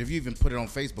privilege, if you even put it on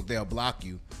Facebook, they'll block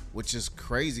you, which is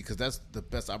crazy, because that's the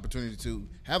best opportunity to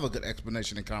have a good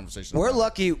explanation and conversation. We're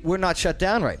lucky we're not shut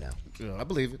down right now. Yeah, I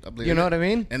believe it. You know what I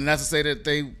mean? And that's to say that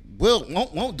they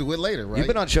won't do it later, right? You've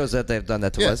been on shows that they've done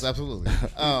that to us. Yes, absolutely.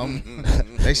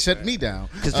 They shut me down.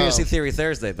 Conspiracy Theory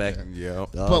Thursday, babe. Yeah.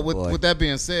 But with that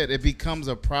being said, it becomes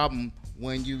a problem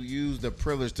when you use the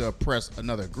privilege to oppress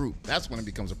another group. That's when it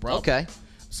becomes a problem. Okay.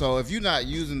 So if you're not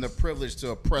using the privilege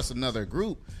to oppress another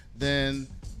group, then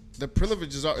the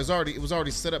privilege was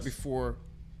already set up before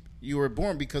you were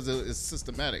born, because it's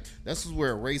systematic. This is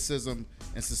where racism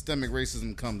and systemic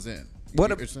racism comes in.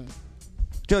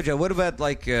 Jojo, what about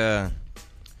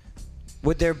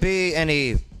would there be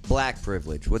any black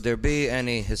privilege? Would there be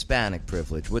any Hispanic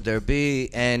privilege? Would there be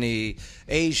any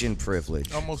Asian privilege?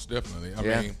 Oh, most definitely.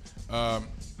 I mean,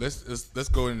 let's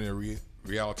go into the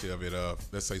reality of it.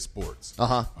 Let's say sports.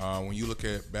 When you look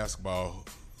at basketball,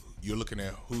 you're looking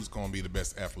at who's going to be the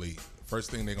best athlete.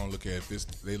 First thing they're going to look at this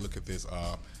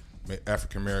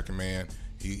African American man.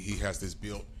 He has this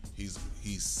build. He's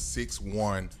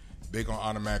 6'1". They're going to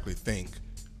automatically think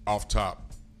off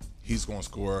top, he's going to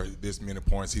score this many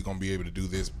points. He's going to be able to do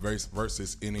this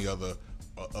versus any other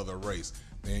race.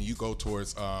 Then you go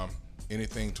towards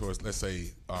anything towards, let's say,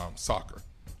 soccer.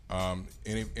 And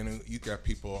you got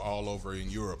people all over in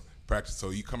Europe practice.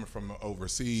 So you coming from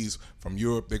overseas, from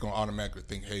Europe, they're going to automatically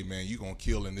think, hey, man, you're going to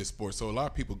kill in this sport. So a lot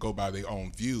of people go by their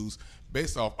own views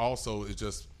based off also it's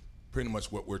just pretty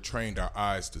much what we're trained our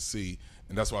eyes to see.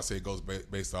 And that's why I say it goes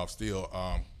based off still,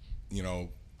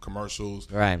 commercials,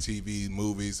 right. TV,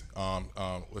 movies.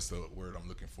 What's the word I'm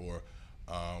looking for?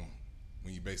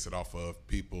 When you base it off of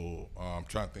people,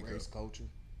 trying to think race culture.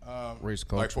 Race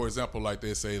culture. Like for example, like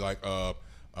they say,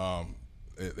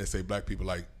 they say black people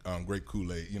like grape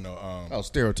Kool-Aid.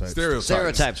 Stereotypes.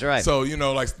 Stereotypes, right? So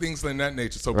like things in that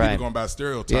nature. So right. people going by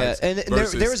stereotypes. Yeah, and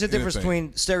there is a difference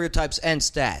between stereotypes and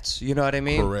stats. You know what I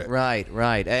mean? Correct.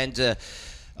 Right. And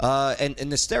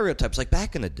the stereotypes, like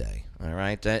back in the day, all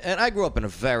right. And I grew up in a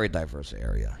very diverse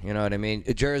area. You know what I mean?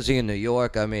 Jersey and New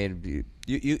York. I mean,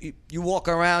 you walk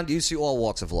around, you see all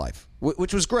walks of life,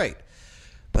 which was great.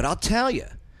 But I'll tell you,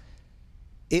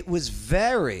 it was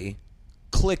very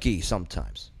cliquey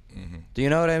sometimes. Mm-hmm. Do you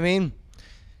know what I mean?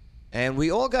 And we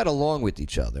all got along with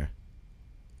each other,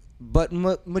 but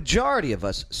majority of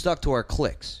us stuck to our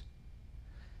cliques.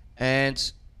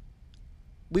 And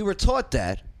we were taught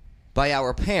that by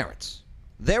our parents.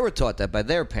 They were taught that by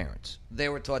their parents. They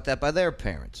were taught that by their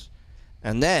parents.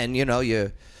 And then,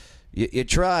 you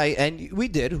try, and we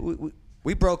did.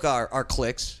 We broke our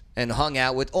cliques and hung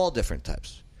out with all different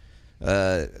types.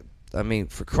 I mean,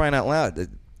 for crying out loud,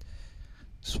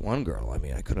 this one girl, I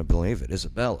mean, I couldn't believe it.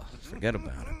 Isabella, forget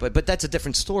about it. But that's a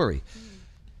different story.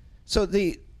 So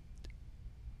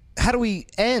how do we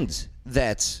end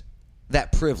that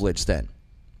privilege then,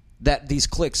 that these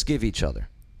cliques give each other?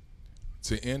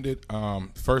 To end it,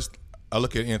 first, I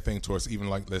look at anything towards even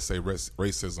like, let's say,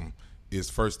 racism, is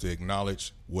first to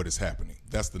acknowledge what is happening.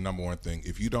 That's the number one thing.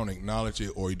 If you don't acknowledge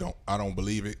it, or I don't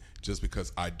believe it just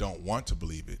because I don't want to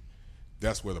believe it,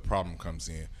 that's where the problem comes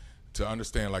in. To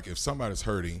understand, like, if somebody's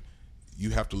hurting,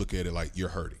 you have to look at it like you're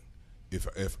hurting.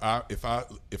 If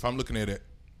I'm looking at it,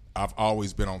 I've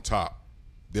always been on top,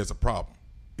 there's a problem.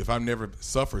 If I've never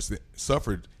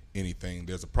suffered anything,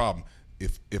 there's a problem.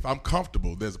 If I'm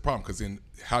comfortable, there's a problem, because then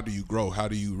how do you grow? How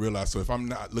do you realize? So if I'm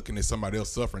not looking at somebody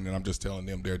else suffering and I'm just telling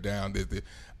them they're down,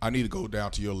 I need to go down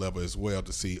to your level as well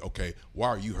to see, okay, why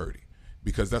are you hurting?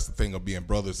 Because that's the thing of being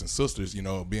brothers and sisters,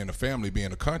 being a family,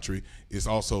 being a country, is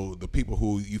also the people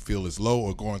who you feel is low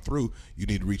or going through, you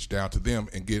need to reach down to them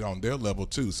and get on their level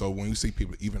too. So when you see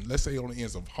people, even let's say on the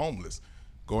ends of homeless,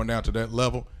 going down to that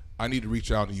level, I need to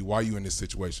reach out to you. Why are you in this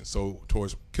situation? So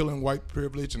towards killing white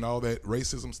privilege and all that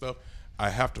racism stuff, I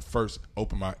have to first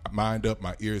open my mind up,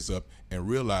 my ears up, and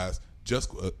realize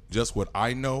just what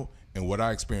I know and what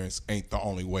I experience ain't the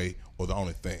only way or the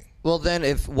only thing. Well, then,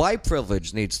 if white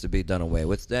privilege needs to be done away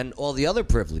with, then all the other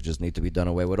privileges need to be done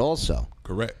away with also.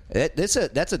 Correct. That's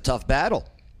a tough battle.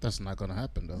 That's not going to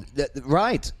happen, though.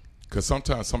 Right. Because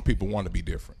sometimes some people want to be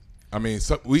different. I mean,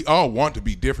 we all want to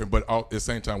be different, but at the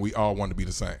same time, we all want to be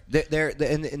the same.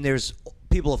 And there's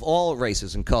people of all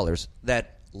races and colors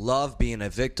that love being a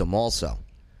victim also.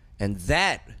 And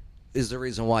that is the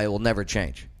reason why it will never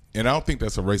change. And I don't think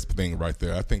that's a race thing right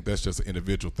there. I think that's just an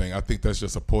individual thing. I think that's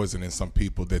just a poison in some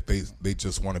people that they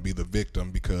just want to be the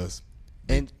victim because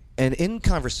And in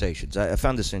conversations, I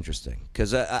found this interesting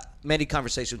because many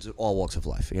conversations with all walks of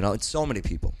life, it's so many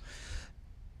people.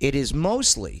 It is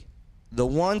mostly the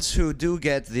ones who do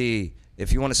get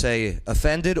if you want to say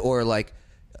offended or like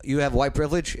you have white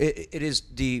privilege. It is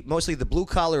mostly the blue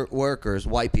collar workers,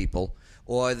 white people,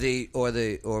 or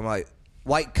my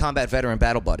white combat veteran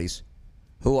battle buddies,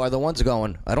 who are the ones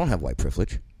going, I don't have white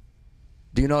privilege.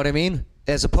 Do you know what I mean?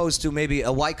 As opposed to maybe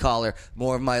a white collar,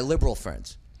 more of my liberal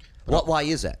friends. Why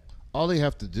is that? All they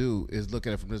have to do is look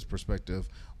at it from this perspective.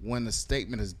 When the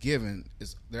statement is given,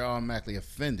 they're automatically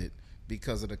offended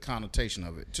because of the connotation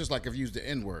of it. Just like if you use the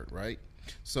N-word, right?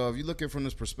 So if you look at it from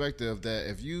this perspective, that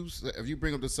if you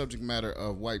bring up the subject matter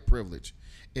of white privilege,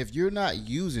 if you're not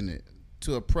using it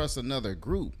to oppress another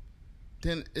group,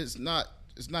 then it's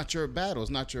not your battle,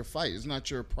 it's not your fight, it's not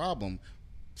your problem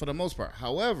for the most part.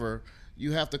 However,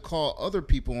 you have to call other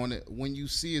people on it when you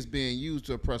see it's being used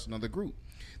to oppress another group.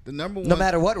 The number one, no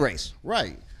matter what race.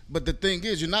 Right. But the thing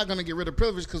is, you're not going to get rid of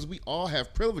privilege because we all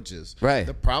have privileges. Right.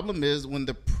 The problem is when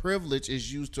the privilege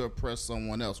is used to oppress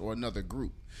someone else or another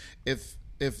group. If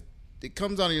it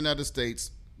comes out of the United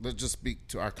States, let's just speak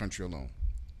to our country alone.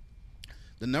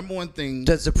 The number one thing...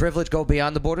 Does the privilege go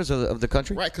beyond the borders of the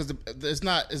country? Right, because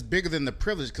it's bigger than the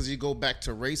privilege because you go back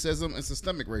to racism and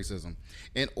systemic racism.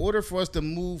 In order for us to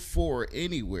move forward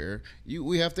anywhere,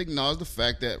 we have to acknowledge the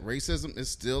fact that racism is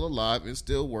still alive and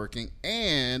still working,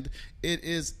 and it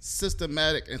is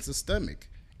systematic and systemic.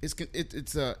 It's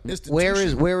a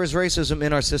institution. Where is racism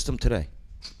in our system today?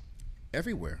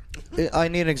 Everywhere. I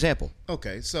need an example.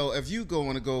 Okay, so if you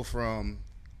want to go from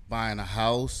buying a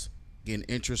house, getting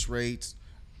interest rates,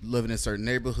 living in certain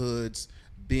neighborhoods,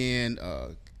 being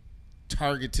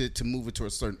targeted to move into a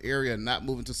certain area, not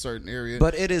moving to a certain area.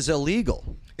 But it is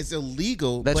illegal. It's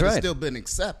illegal, That's but right. It's still been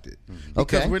accepted. Mm-hmm.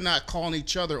 Because okay. we're not calling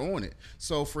each other on it.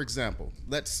 So, for example,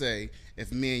 let's say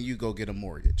if me and you go get a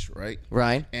mortgage, right?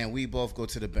 Right. And we both go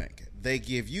to the bank. They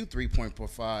give you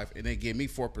 3.45 and they give me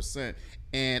 4%,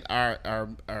 and our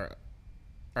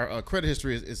credit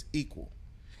history is equal.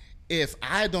 If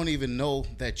I don't even know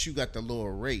that you got the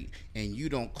lower rate and you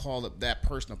don't call up that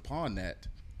person upon that.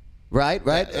 Right.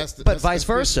 That's vice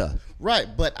versa. Right.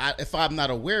 But if I'm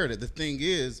not aware of it, the thing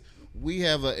is, we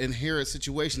have an inherent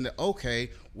situation that,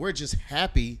 okay, we're just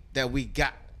happy that we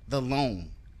got the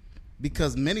loan.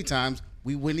 Because many times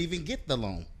we wouldn't even get the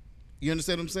loan. You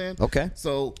understand what I'm saying? Okay.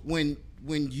 So when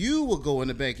you will go in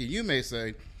the bank and you may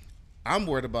say, I'm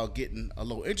worried about getting a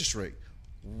low interest rate.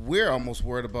 We're almost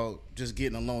worried about just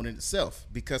getting a loan in itself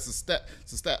because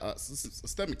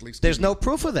systemically. There's no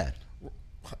proof of that.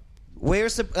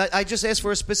 Where's I just asked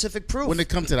for a specific proof. When it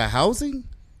comes to the housing?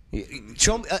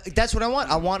 Show me, that's what I want.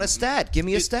 I want a stat. Give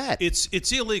me a stat.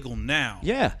 It's illegal now.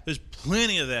 Yeah. There's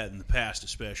plenty of that in the past,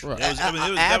 especially. Right.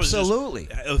 Absolutely. That was just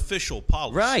official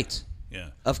policy. Right. Yeah.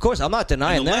 Of course, I'm not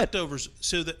denying that. Leftovers.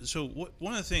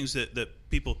 One of the things that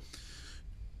people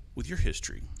with your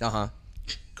history.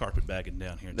 Carpetbagging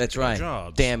down here. That's right.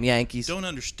 Jobs, damn Yankees. Don't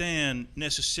understand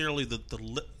necessarily that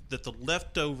the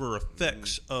leftover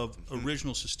effects of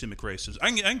original systemic racism.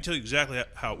 I can tell you exactly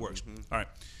how it works. All right.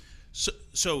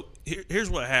 So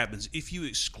here's what happens. If you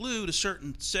exclude a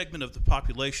certain segment of the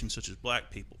population, such as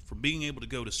black people, from being able to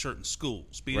go to certain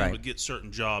schools, being able to get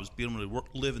certain jobs, being able to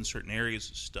live in certain areas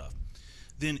and stuff,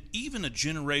 then even a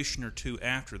generation or two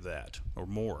after that or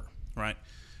more, right?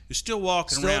 You're still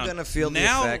walking around. Still going to feel the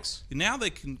effects. Now they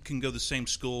can go to the same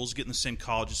schools, get in the same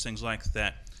colleges, things like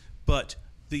that. But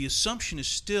the assumption is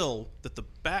still that the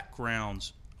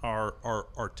backgrounds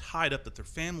are tied up, that their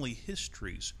family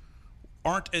histories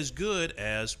aren't as good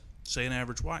as, say, an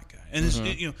average white guy.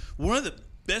 And one of the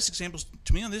best examples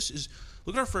to me on this is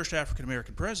look at our first African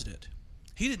American president.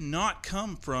 He did not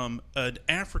come from an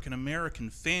African American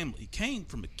family. He came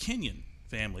from a Kenyan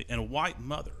family and a white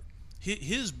mother.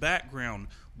 His background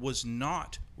was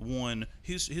not one.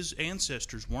 His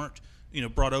ancestors weren't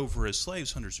brought over as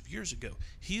slaves hundreds of years ago.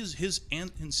 His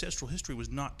ancestral history was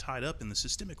not tied up in the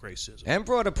systemic racism. And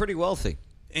brought up pretty wealthy.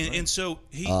 And so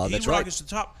he rises to the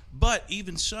top. But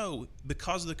even so,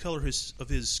 because of the color of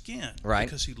his skin,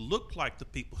 because he looked like the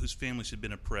people whose families had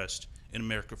been oppressed in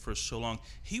America for so long,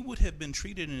 he would have been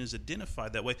treated and is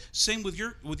identified that way. Same with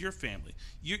your family.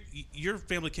 Your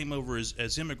family came over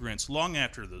as immigrants long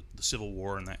after the Civil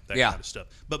War and that kind of stuff.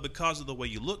 But because of the way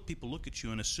you look, people look at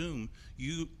you and assume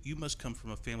you must come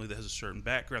from a family that has a certain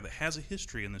background, that has a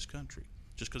history in this country,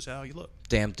 just because of how you look.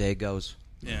 Damn Dagos.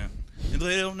 Yeah, and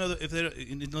they don't know that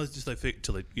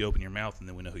until you open your mouth, and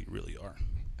then we know who you really are.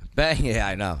 Yeah,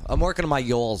 I know. I'm working on my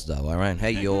yawls, though, all right?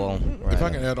 Hey, yawl. Right. If I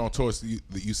can add on towards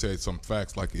you said some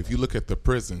facts, like if you look at the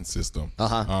prison system,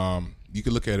 you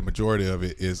can look at a majority of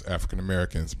it is African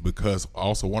Americans, because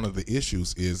also one of the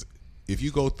issues is if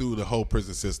you go through the whole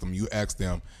prison system, you ask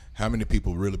them how many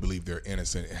people really believe they're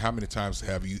innocent, and how many times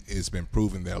it's been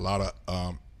proven that a lot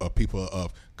of people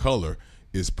of color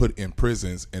is put in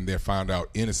prisons and they're found out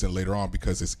innocent later on,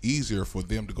 because it's easier for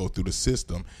them to go through the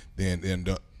system than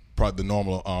probably the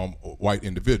normal white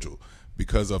individual,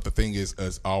 because of the thing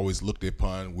is always looked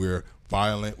upon, we're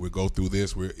violent, we go through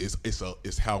this,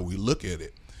 it's how we look at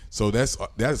it. So that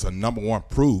is a number one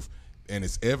proof, and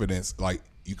it's evidence. Like,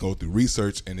 you go through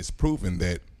research and it's proven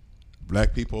that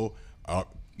black people,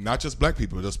 not just black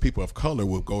people, just people of color,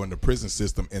 will go in the prison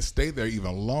system and stay there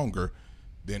even longer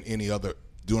than any other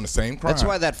doing the same crime. That's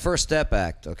why that First Step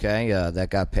Act, that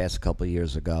got passed a couple of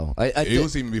years ago. It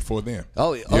was even before then.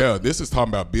 Yeah, this is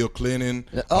talking about Bill Clinton.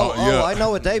 I know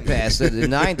what they passed in the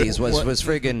 90s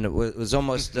was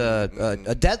almost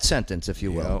a death sentence, if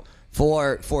you will,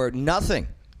 for nothing.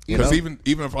 Because even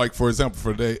if, like, for example,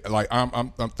 for today, like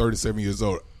I'm 37 years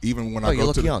old. Even when I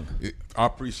go to young. I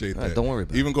appreciate that. Don't worry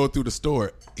about it. Even go through the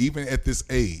store, even at this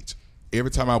age,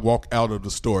 every time I walk out of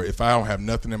the store, if I don't have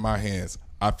nothing in my hands,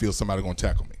 I feel somebody going to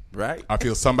tackle me. Right. I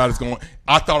feel somebody's going.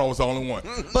 I thought I was the only one.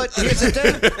 But here's the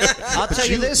thing. I'll tell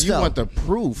you this, though. You want the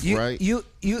proof, right? You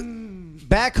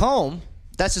back home,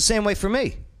 that's the same way for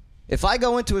me. If I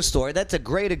go into a store, that's a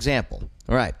great example.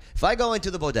 All right. If I go into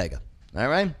the bodega, all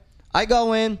right, I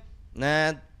go in,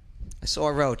 I saw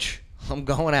a roach. I'm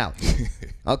going out.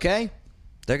 Okay?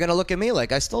 They're going to look at me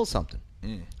like I stole something.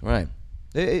 Right.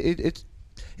 It's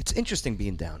interesting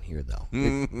being down here, though.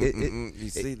 You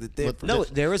see the difference? No,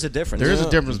 there is a difference. There is a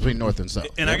difference between North and South.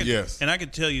 And I can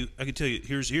tell you.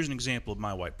 Here's an example of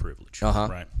my white privilege.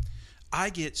 Right. I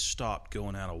get stopped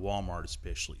going out of Walmart,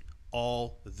 especially,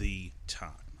 all the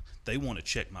time. They want to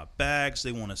check my bags.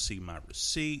 They want to see my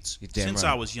receipts since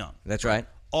I was young. That's right.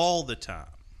 All the time.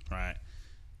 Right.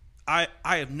 I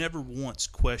have never once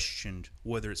questioned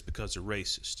whether it's because they're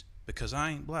racist, because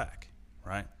I ain't black.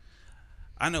 Right.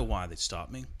 I know why they stopped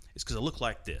me. It's because I look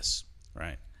like this,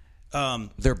 right?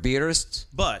 They're beardists?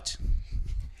 But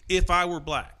if I were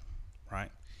black,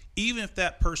 right, even if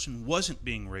that person wasn't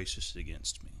being racist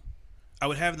against me, I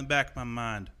would have in the back of my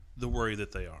mind the worry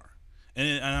that they are.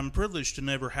 And I'm privileged to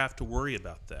never have to worry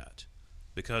about that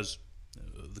because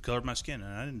of the color of my skin.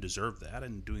 And I didn't deserve that. I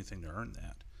didn't do anything to earn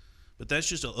that. But that's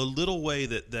just a little way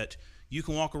that you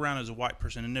can walk around as a white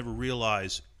person and never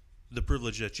realize the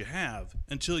privilege that you have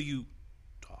until you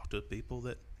to people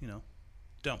that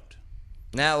don't.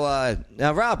 Now,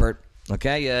 Robert.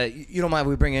 Okay, you don't mind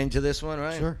we bring into this one,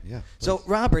 right? Sure. Yeah. Please. So,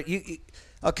 Robert,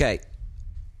 okay?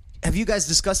 Have you guys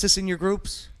discussed this in your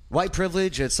groups? White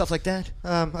privilege and stuff like that?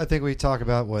 I think we talk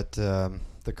about what the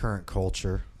current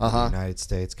culture of the United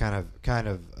States, kind of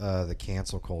the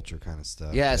cancel culture kind of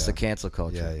stuff. Yes, the cancel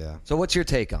culture. Yeah. So, what's your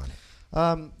take on it?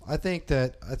 I think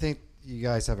you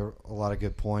guys have a lot of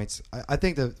good points. I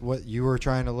think that what you were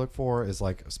trying to look for is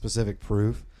like specific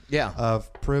proof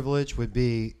of privilege would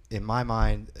be, in my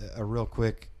mind, a real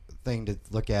quick thing to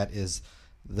look at is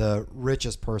the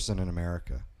richest person in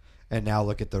America. And now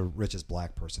look at the richest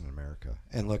black person in America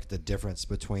and look at the difference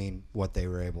between what they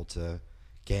were able to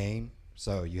gain.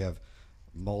 So you have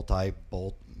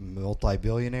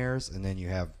multi-billionaires, and then you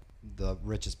have the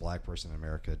richest black person in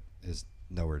America is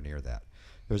nowhere near that.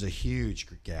 There's a huge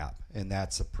gap, and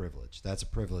that's a privilege. That's a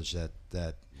privilege that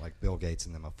like Bill Gates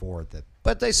and them afford.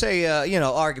 But they say,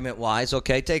 argument-wise,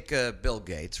 okay, take Bill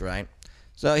Gates, right?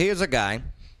 So here's a guy,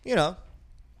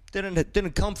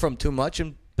 didn't come from too much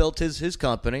and built his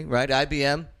company, right?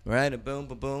 IBM, right? And boom,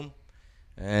 boom, boom,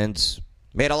 and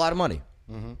made a lot of money.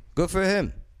 Mm-hmm. Good for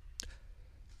him.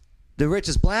 The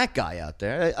richest black guy out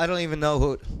there, I don't even know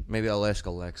who. Maybe I'll ask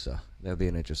Alexa. That would be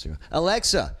an interesting one.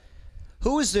 Alexa.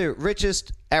 Who is the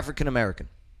richest African American?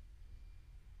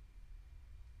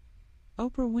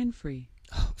 Oprah Winfrey.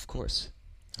 Oh, of course.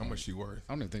 How much she worth?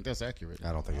 I don't even think that's accurate.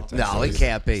 I don't think it's accurate. No, it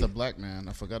can't be. It's a black man.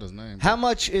 I forgot his name. How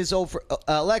much is Oprah?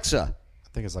 Alexa. I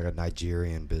think it's like a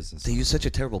Nigerian business. They use such a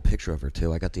terrible picture of her,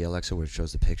 too. I got the Alexa where it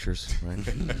shows the pictures, right?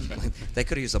 They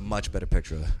could have used a much better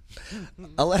picture of her.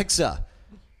 Alexa,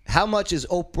 how much is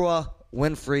Oprah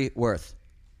Winfrey worth?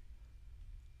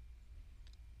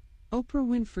 Oprah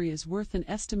Winfrey is worth an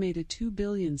estimated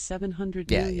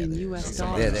 $2,700,000,000 US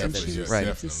dollars, and she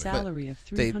receives a salary of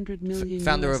 $300 million.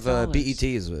 Founder of BET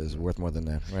is worth more than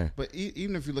that, right? But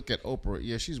even if you look at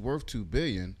Oprah, she's worth $2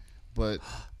 billion. But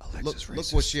look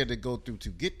what she had to go through to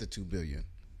get the $2 billion.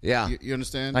 Yeah, you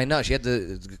understand? I know she had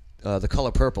The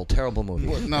Color Purple, terrible movie.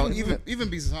 Well, no, even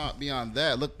beyond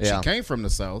that, look, she came from the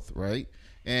South, right?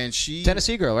 And she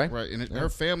Tennessee girl, right? Right, and her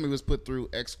family was put through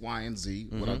X, Y, and Z,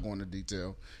 without going into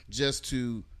detail, just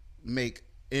to make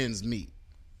ends meet,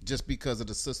 just because of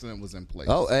the system that was in place.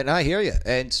 Oh, and I hear you,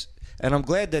 and I'm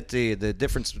glad that the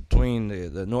difference between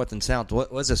the North and South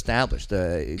was established,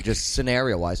 just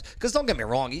scenario wise. Because don't get me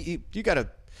wrong,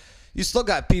 you still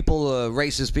got people,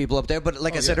 racist people up there, but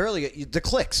like I said earlier, the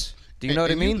cliques. Do you know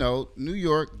what I mean? You know, New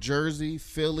York, Jersey,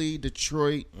 Philly,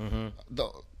 Detroit,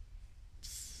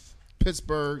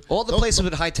 Pittsburgh, all the places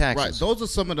with high taxes. Right, those are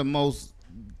some of the most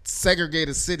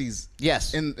segregated cities.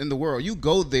 Yes. in the world. You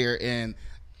go there and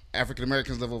African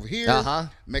Americans live over here.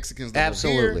 Mexicans live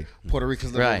over here. Puerto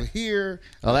Ricans live over here.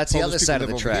 Oh, that's the other side of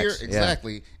the tracks.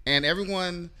 Exactly. And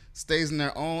everyone stays in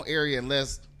their own area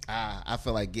unless I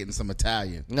feel like getting some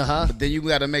Italian. But then you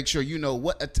got to make sure you know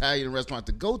what Italian restaurant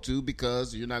to go to,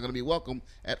 because you're not going to be welcome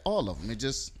at all of them. It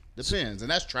just depends.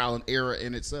 And that's trial and error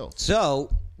in itself. So,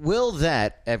 will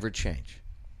that ever change?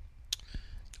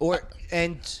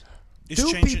 It's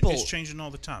changing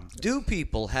all the time. Do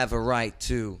people have a right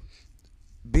to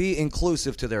be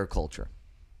inclusive to their culture?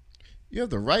 You have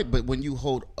the right, but when you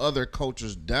hold other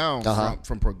cultures down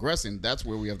from progressing, that's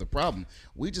where we have the problem.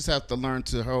 We just have to learn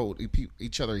to hold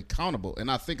each other accountable, and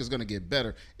I think it's going to get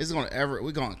better.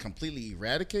 We're going to completely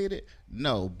eradicate it?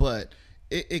 No, but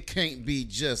it can't be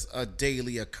just a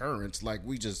daily occurrence like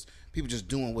people just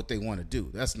doing what they want to do.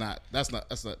 That's not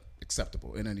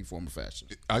acceptable in any form or fashion.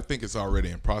 I think it's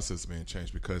already in process of being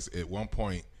changed, because at one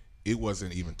point it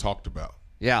wasn't even talked about.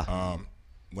 Yeah.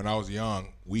 When I was young,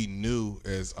 we knew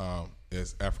as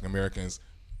African Americans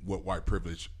what white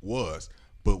privilege was,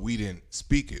 but we didn't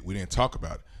speak it. We didn't talk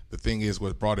about it. The thing is,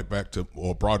 what brought it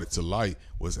to light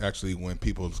was actually when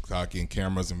people started getting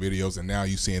cameras and videos, and now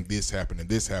you're seeing this happen and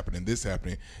this happen and this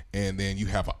happening, and then you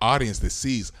have an audience that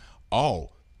sees,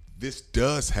 this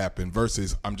does happen,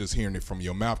 versus I'm just hearing it from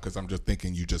your mouth because I'm just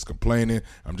thinking you just complaining.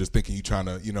 I'm just thinking you trying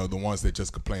to, the ones that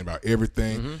just complain about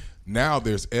everything. Now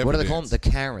there's evidence. What do they call them? The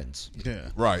Karens. Yeah.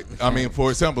 Right. I mean,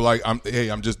 for example, like,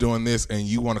 I'm just doing this, and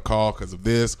you want to call because of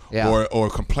this,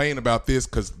 or complain about this,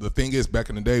 because the thing is, back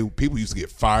in the day, people used to get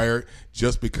fired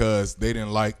just because they didn't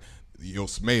like your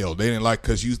smell. They didn't like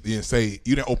because you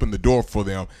didn't open the door for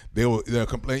them. They'll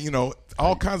complain,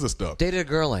 all kinds of stuff. Dated a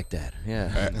girl like that.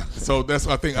 Yeah. So that's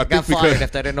I think got fired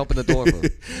after I didn't open the door for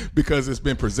them. Because it's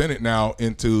been presented now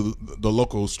into the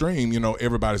local stream.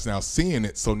 Everybody's now seeing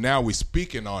it. So now we're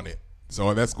speaking on it.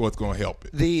 So that's what's going to help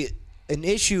it. An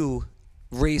issue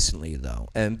recently, though,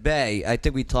 and Bay, I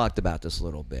think we talked about this a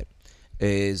little bit,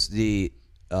 is the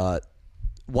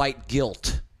white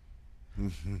guilt.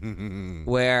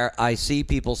 Where I see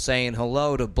people saying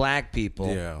hello to black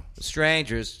people,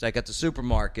 strangers, like at the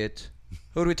supermarket.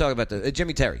 Who do we talk about?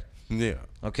 Jimmy Terry. Yeah.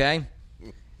 Okay?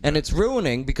 And it's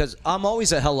ruining, because I'm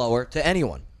always a helloer to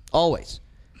anyone. Always.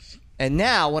 And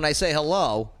now when I say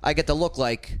hello, I get to look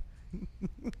like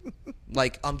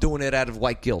I'm doing it out of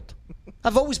white guilt.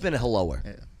 I've always been a helloer.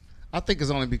 Yeah. I think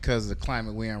it's only because of the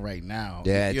climate we're in right now.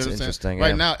 Yeah, it's interesting.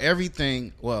 Right now,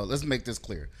 everything, let's make this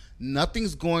clear.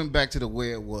 Nothing's going back to the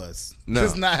way it was. No,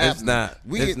 it's not happening.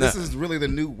 It's not. This is really the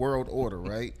new world order,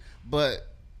 right? But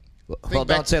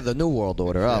don't say the new world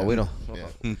order. Oh, we don't.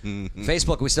 Yeah.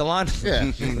 Facebook, we still on?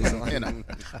 Yeah.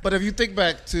 But if you think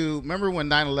back to, remember when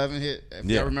 9/11 hit? If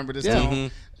y'all remember this time?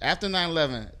 After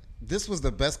 9/11, this was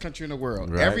the best country in the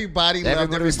world. Right. Everybody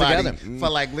loved everybody for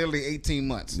like literally 18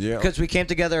 months. Yeah. Because we came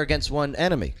together against one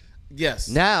enemy. Yes.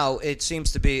 Now it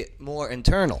seems to be more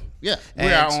internal. Yeah,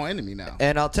 we're our own enemy now.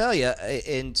 And I'll tell you,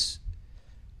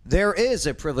 there is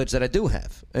a privilege that I do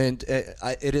have, and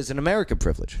it is an American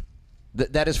privilege.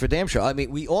 That is for damn sure. I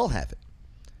mean, we all have it.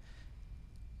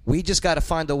 We just got to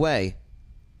find a way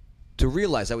to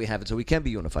realize that we have it, so we can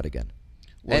be unified again.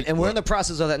 And we're in the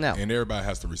process of that now. And everybody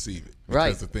has to receive it. Right.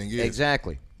 Because the thing is,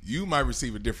 exactly. You might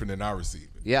receive it different than I receive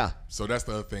it. Yeah. So that's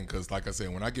the other thing, because like I said,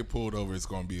 when I get pulled over, it's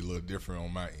going to be a little different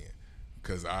on my end.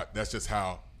 Because that's just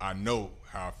how I know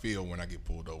how I feel when I get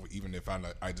pulled over, even if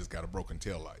I just got a broken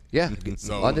taillight. Yeah,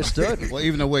 so understood. Well,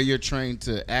 even the way you're trained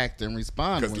to act and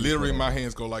respond. Because literally my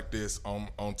hands go like this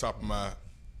on top of my...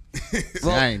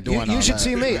 Well, I ain't doing you should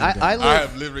see me. I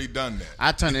have literally done that.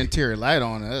 I turn the interior light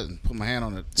on and put my hand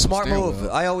on it. Smart move.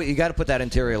 You got to put that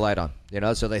interior light on,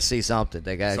 so they see something.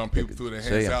 Some people threw their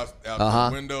hands out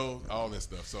the window, all this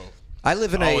stuff. So I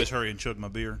live in always hurry and chug my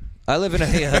beer. I live in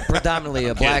a predominantly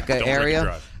a black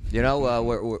area,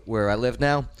 where I live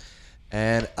now,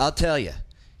 and I'll tell you,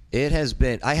 it has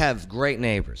been. I have great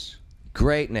neighbors,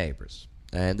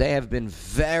 and they have been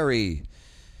very,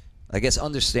 I guess,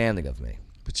 understanding of me.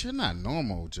 But you're not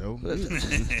normal, Joe.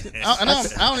 I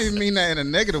don't even mean that in a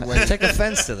negative way. I take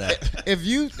offense to that. If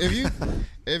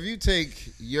you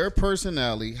take your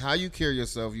personality, how you carry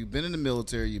yourself, you've been in the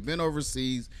military, you've been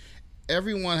overseas,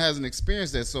 everyone has an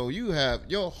experience that, so you have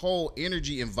your whole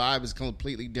energy and vibe is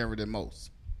completely different than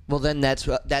most. Well, then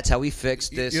that's how we fix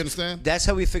this. You understand? That's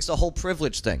how we fix the whole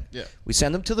privilege thing. Yeah. We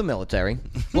send them to the military.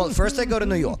 Well, first they go to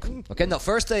New York. Okay, no,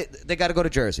 first they got to go to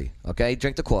Jersey. Okay,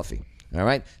 drink the coffee. All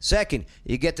right. Second,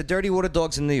 you get the dirty water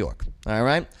dogs in New York. All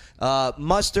right.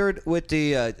 Mustard with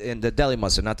the deli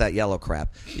mustard, not that yellow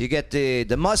crap. You get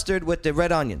the mustard with the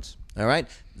red onions. All right.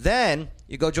 Then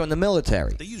you go join the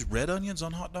military. They use red onions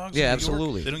on hot dogs? Yeah, in New York?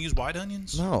 absolutely. They don't use white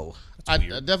onions? No. I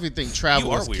definitely think travel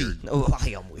You are is weird. key. Oh, I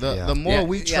am weird. The more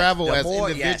we travel the as more-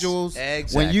 individuals, yes,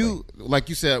 exactly. when you, like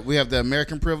you said, we have the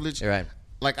American privilege. You're right.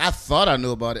 Like I thought I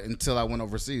knew about it until I went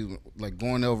overseas, like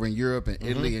going over in Europe and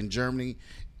Italy and Germany.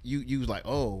 You like,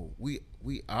 oh, we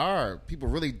are. People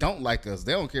really don't like us.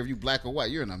 They don't care if you black or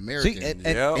white. You're an American. See, and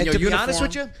your to be honest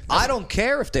uniform- with you, I don't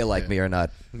care if they like me or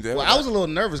not. Well, I was a little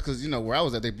nervous because where I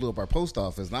was at, they blew up our post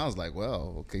office, and I was like,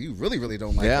 well, okay, you really, really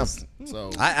don't like us.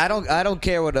 So I don't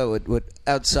care what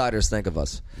outsiders think of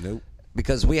us. Nope.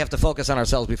 Because we have to focus on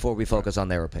ourselves before we focus on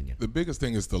their opinion. The biggest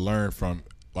thing is to learn from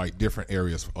like different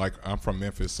areas. Like I'm from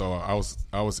Memphis, so I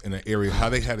was in an area how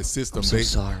they had a system. I'm so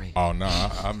sorry. Oh no,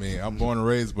 I mean I'm born and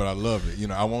raised, but I love it.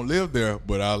 I won't live there,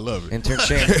 but I love it. Intern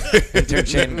Shane,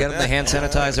 get them the hand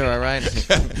sanitizer, all right?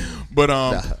 But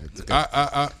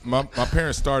my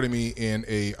parents started me in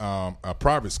a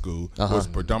private school, was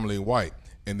predominantly white,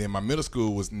 and then my middle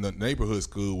school was the neighborhood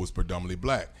school was predominantly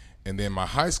black, and then my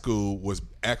high school was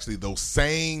actually that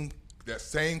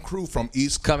same crew from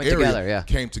each Coming area together, yeah.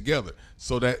 came together.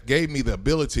 So that gave me the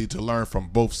ability to learn from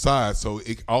both sides. So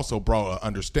it also brought an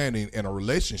understanding and a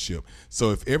relationship. So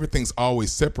if everything's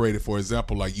always separated, for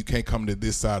example, like you can't come to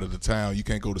this side of the town, you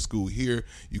can't go to school here,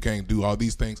 you can't do all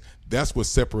these things, that's what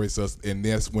separates us, and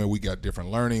that's when we got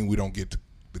different learning. We don't get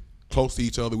close to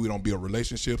each other. We don't build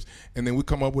relationships, and then we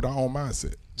come up with our own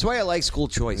mindset. That's why I like school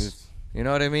choice. You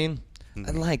know what I mean?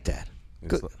 I like that.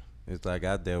 It's like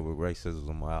I dealt with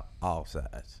racism on all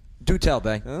sides. Do tell,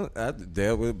 Bay. I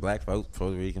dealt with black folks,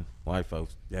 Puerto Rican, white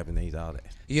folks, Japanese, all that.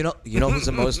 You know who's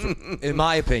the most, in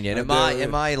my opinion, in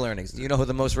my learnings. You know who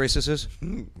the most racist is?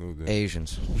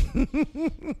 Asians.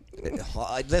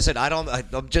 Listen,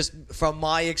 I'm just from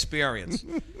my experience.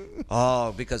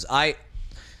 Oh, because I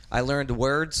learned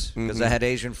words because I had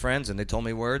Asian friends and they told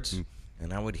me words,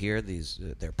 and I would hear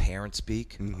their parents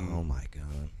speak. Oh my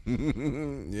god.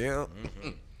 Yeah.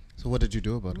 So what did you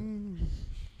do about it?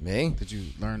 Me? Did you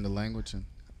learn the language?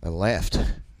 I laughed.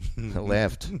 I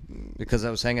laughed because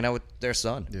I was hanging out with their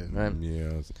son. Yeah. Right?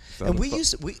 Yeah. And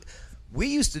we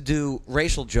used to do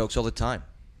racial jokes all the time,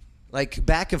 like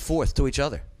back and forth to each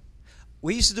other.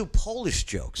 We used to do Polish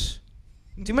jokes.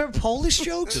 Do you remember Polish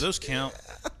jokes? Do those count?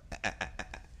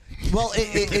 Well,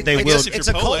 They will if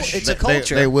you're Polish. It's a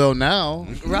culture. They will now.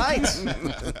 Right.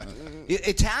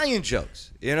 Italian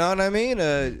jokes. You know what I mean?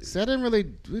 See,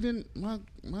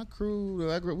 my crew,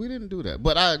 we didn't do that.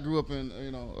 But I grew up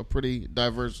in, a pretty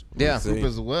diverse group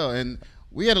as well. And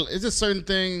we had, it's just certain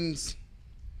things,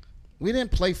 we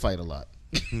didn't play fight a lot.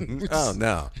 Oh,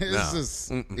 no. It's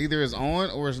just either it's on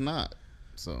or it's not.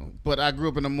 So, but I grew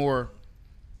up in a more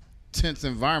tense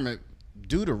environment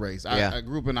due to race. I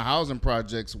grew up in the housing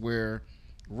projects where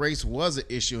race was an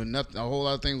issue and a whole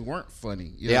lot of things weren't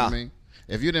funny. You know what I mean?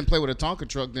 If you didn't play with a Tonka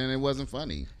truck, then it wasn't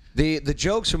funny. The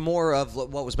jokes are more of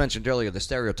what was mentioned earlier, the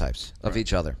stereotypes of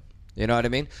each other. You know what I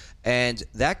mean? And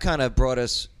that kind of brought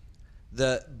us,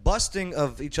 the busting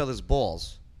of each other's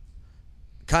balls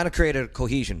kind of created a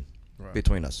cohesion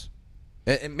between us.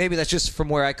 And maybe that's just from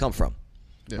where I come from,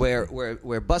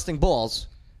 where busting balls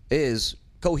is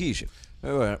cohesion.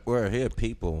 Where here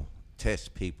people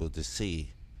test people to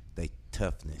see their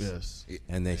toughness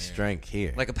and their strength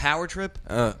here. Like a power trip?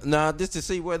 No, just to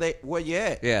see where you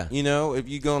at. Yeah. If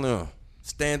you're going to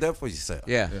stand up for yourself.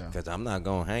 Yeah. Because I'm not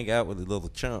going to hang out with a little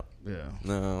chump. Yeah.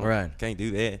 No. Right. Can't do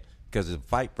that. Because if a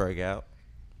fight break out,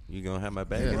 you're going to have my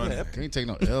back. Yeah, can't take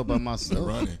no L by myself.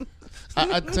 Running.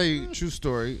 I tell you, true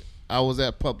story. I was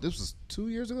at this was 2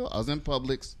 years ago. I was in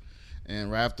Publix,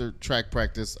 and right after track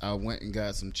practice, I went and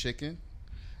got some chicken,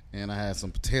 and I had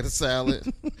some potato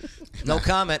salad. No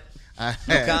comment.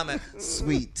 No comment.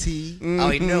 Sweet tea. Oh,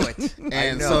 he knew it.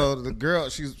 And so the girl,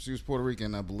 she was Puerto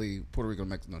Rican, I believe. Puerto Rican,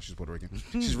 Mexican. No, she's Puerto Rican.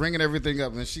 She's ringing everything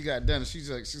up, and she got done. And she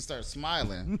started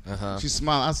smiling. She's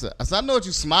smiling. I said, I know what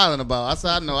you're smiling about. I said,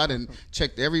 I know. I didn't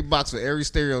check every box for every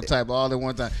stereotype all at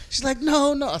one time. She's like,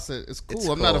 no. I said, it's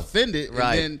cool. I'm not offended.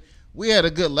 Right. And then we had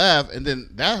a good laugh, and then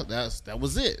that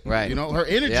was it. Right. You know, her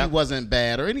energy wasn't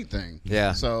bad or anything.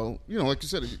 Yeah. So, you know, like you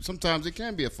said, sometimes it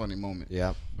can be a funny moment.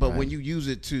 Yeah. But when you use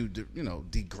it to,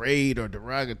 degrade or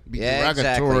derogatory,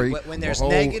 exactly. When there's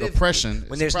negative oppression,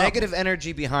 when there's negative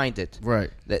energy behind it, right?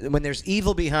 When there's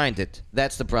evil behind it,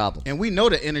 that's the problem. And we know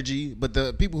the energy, but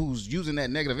the people who's using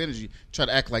that negative energy try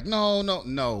to act like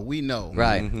no, we know,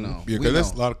 right? No, because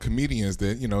there's a lot of comedians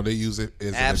that they use it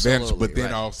as an advantage, but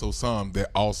then also some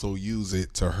that also use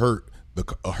it to hurt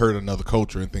another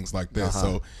culture and things like that.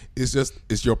 So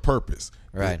it's your purpose.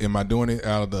 Right. Am I doing it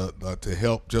out of the to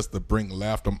help, just to bring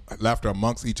laughter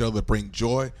amongst each other, bring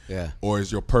joy? Yeah. Or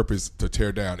is your purpose to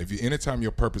tear down? Anytime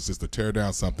your purpose is to tear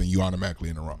down something, you automatically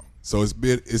in the wrong. So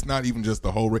it's not even just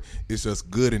the whole. It's just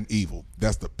good and evil.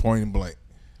 That's the point and blank.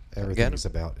 Everything's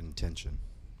about intention.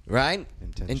 Right.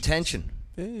 Intention.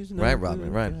 Right,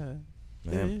 Robin. Right.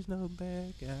 There's no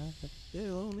bad guy.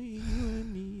 There's only you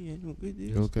and me, and with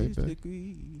this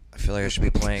disagree. I feel like I should be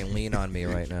playing "Lean on Me"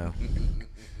 right now.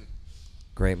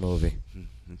 Great movie.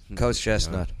 Coach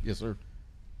Chestnut. Yes, sir.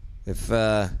 If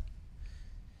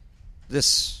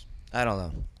this, I don't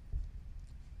know.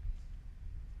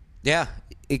 Yeah,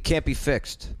 it can't be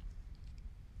fixed.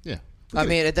 Yeah. I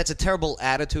mean, that's a terrible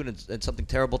attitude and something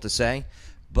terrible to say,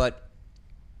 but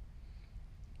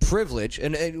privilege,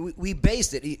 and we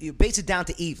based it. You base it down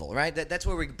to evil, right? That's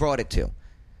where we brought it to,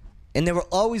 and there will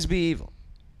always be evil,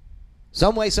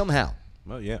 some way, somehow.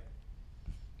 Well, yeah.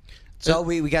 So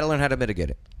we got to learn how to mitigate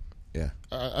it. Yeah,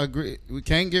 I agree. We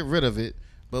can't get rid of it,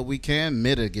 but we can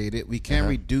mitigate it. We can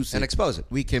reduce it and expose it.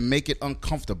 We can make it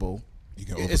uncomfortable.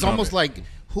 It's overcome almost it. like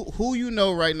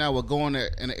who right now will go in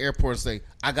the airport and say,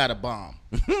 "I got a bomb."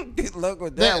 Look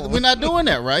with that one. We're not doing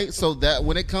that, right? So that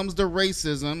when it comes to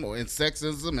racism and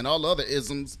sexism and all other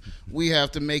isms, we have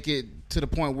to make it to the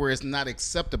point where it's not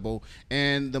acceptable.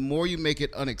 And the more you make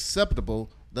it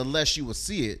unacceptable, the less you will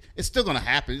see it. It's still going to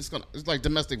happen. It's like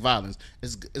domestic violence.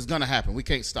 It's going to happen. We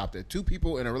can't stop that. Two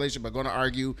people in a relationship are going to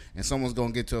argue, and someone's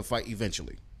going to get to a fight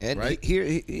eventually. And right?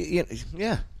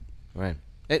 Right.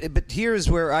 But here's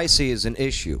where I see as an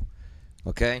issue,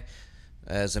 okay?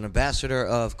 As an ambassador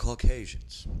of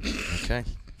Caucasians, okay?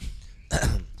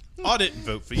 I didn't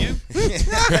vote for you.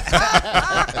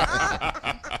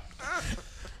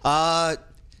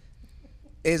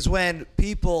 Is when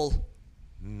people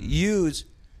use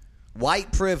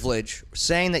white privilege,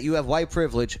 saying that you have white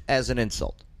privilege, as an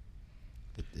insult.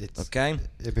 Okay?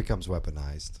 It becomes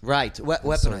weaponized. Right.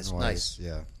 Weaponized. Nice.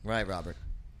 Yeah. Right, Robert.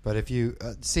 But if you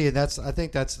I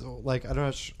think that's like I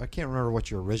can't remember what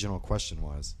your original question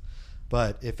was,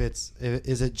 but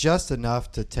is it just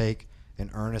enough to take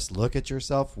an earnest look at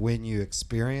yourself when you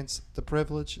experience the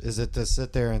privilege? Is it to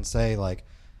sit there and say, like,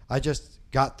 I just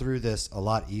got through this a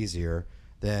lot easier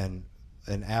than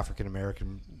an African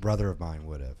American brother of mine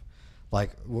would have?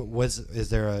 Like, is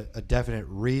there a definite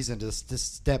reason to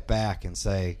step back and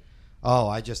say, oh,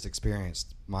 I just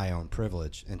experienced my own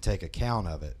privilege, and take account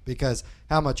of it? Because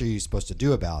how much are you supposed to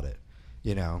do about it?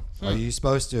 Are you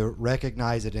supposed to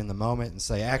recognize it in the moment and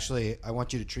say, actually, I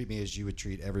want you to treat me as you would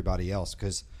treat everybody else?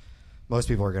 Because most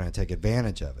people are going to take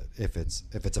advantage of it if it's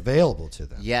available to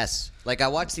them. Yes. Like, I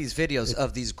watch these videos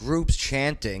of these groups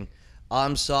chanting,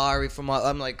 I'm sorry for my...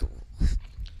 I'm like...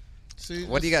 See,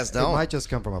 what do you guys know? It might just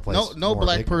come from a place. No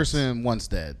black person wants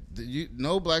that.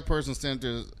 No black person stands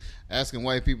there asking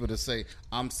white people to say,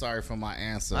 "I'm sorry for my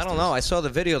ancestors." I don't know. I saw the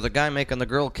video of the guy making the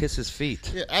girl kiss his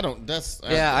feet. Yeah, I don't.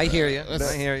 I hear you.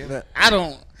 I hear you. I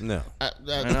don't. No. I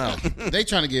know. They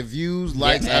trying to get views,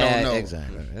 likes. I don't know.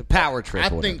 Exactly. Power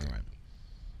trip.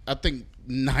 I think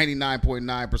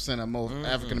 99.9% of most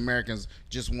African Americans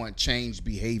just want changed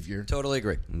behavior. Totally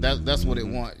agree. That's what it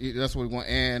want. That's what we want.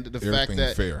 And the fact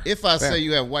that fair. if I say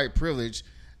you have white privilege,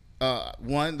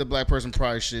 one, the black person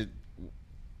probably should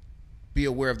be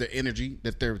aware of the energy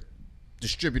that they're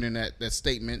distributing that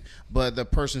statement. But the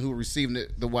person who receiving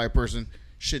it, the white person,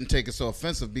 shouldn't take it so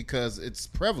offensive because it's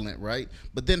prevalent, right?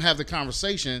 But then have the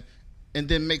conversation and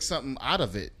then make something out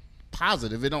of it.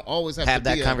 Positive. It don't always have to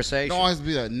that be conversation. It don't always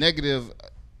be a negative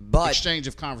exchange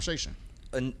of conversation.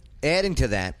 And adding to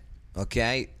that,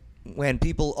 okay, when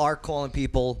people are calling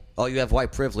people, oh, you have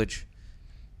white privilege,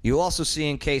 you also see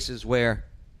in cases where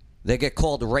they get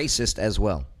called racist as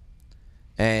well.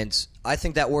 And I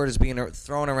think that word is being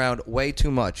thrown around way too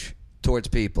much towards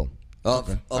people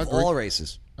of all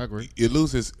races. I agree. It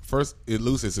loses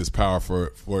its power.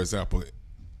 For example,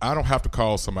 I don't have to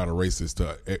call somebody racist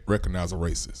to recognize a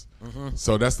racist. Mm-hmm.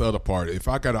 So that's the other part. If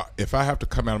I have to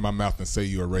come out of my mouth and say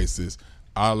you're a racist,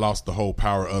 I lost the whole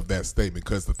power of that statement.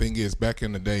 Because the thing is, back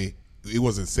in the day, it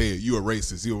wasn't said you're a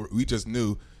racist. We just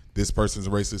knew this person's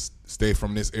racist, stay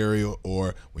from this area,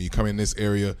 or when you come in this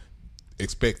area,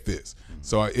 expect this.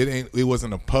 So it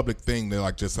wasn't a public thing that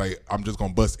like just like I'm just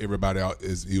gonna bust everybody out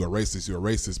as you're a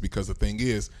racist, because the thing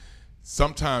is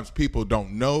sometimes people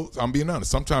don't know. I'm being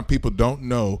honest. Sometimes people don't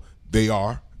know they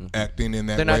are acting in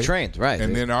that way. They're not trained, right?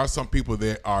 And then there are some people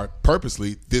that are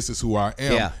purposely, this is who I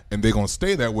am, and they're gonna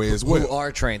stay that way as well. Who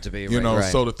are trained to be, you know.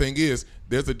 So the thing is,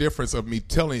 there's a difference of me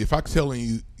telling you. If I'm telling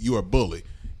you you're a bully,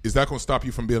 is that gonna stop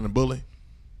you from being a bully?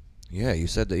 Yeah, you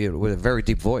said that with a very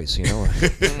deep voice, you know.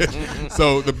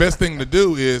 So the best thing to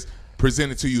do is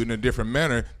present it to you in a different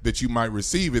manner that you might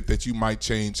receive it, that you might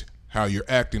change how you're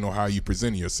acting or how you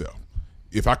present yourself.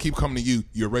 If I keep coming to you,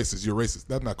 you're racist,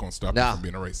 that's not going to stop you from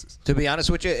being a racist. To be honest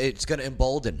with you, it's going to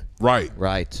embolden. Right.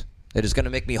 Right. It is going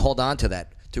to make me hold on to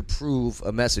that to prove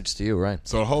a message to you, right?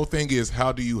 So the whole thing is,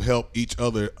 how do you help each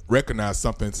other recognize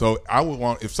something? So I would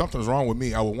want, if something's wrong with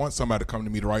me, I would want somebody to come to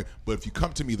me the right. But if you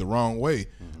come to me the wrong way,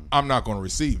 I'm not going to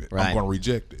receive it. Right. I'm going to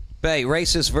reject it. Bay,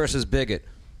 racist versus bigot.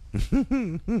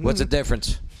 What's the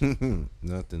difference?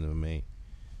 Nothing to me.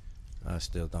 I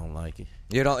still don't like it.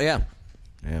 You don't? Yeah.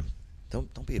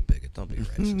 Don't be a bigot. Don't be a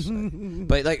racist.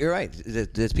 But like you're right.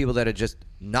 There's people that are just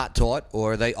not taught,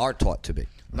 or they are taught to be.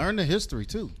 Learn the history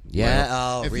too.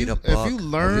 Yeah. Read a book. If you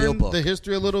learn the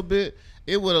history a little bit,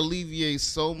 it would alleviate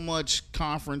so much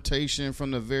confrontation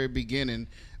from the very beginning.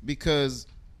 Because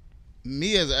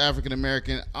me as an African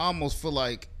American, I almost feel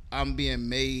like I'm being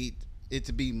made it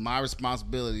to be my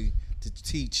responsibility to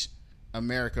teach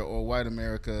America or white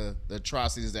America the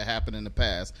atrocities that happened in the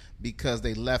past, because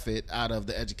they left it out of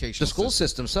the education school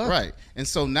system, so right. And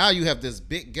so now you have this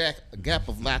big gap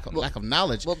of lack of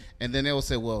knowledge, and then they will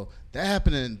say, well, that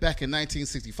happened back in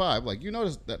 1965. Like, you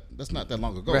notice that's not that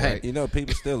long ago, right? You know,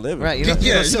 people still living. Right. You know,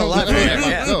 people still alive.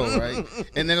 Right?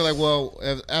 And then they're like, well,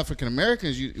 as African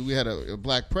Americans, we had a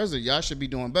black president. Y'all should be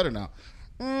doing better now.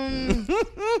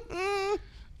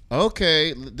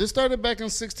 Okay, this started back in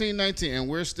 1619, and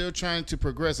we're still trying to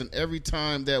progress. And every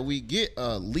time that we get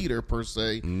a leader, per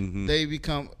se, they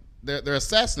become they're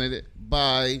assassinated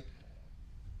by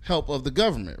help of the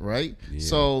government, right? Yeah.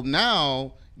 So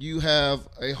now you have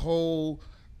a whole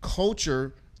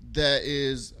culture that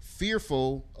is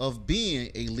fearful of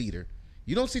being a leader.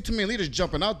 You don't see too many leaders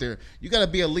jumping out there. You got to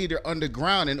be a leader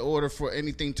underground in order for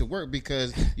anything to work,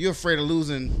 because you're afraid of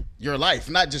losing your life,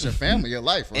 not just your family, your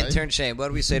life, right? Intern Shane, what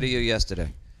did we say to you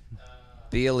yesterday?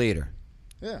 Be a leader.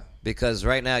 Yeah. Because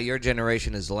right now your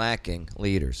generation is lacking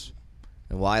leaders.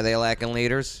 And why are they lacking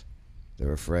leaders?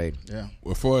 They're afraid. Yeah.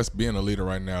 Well, for us, being a leader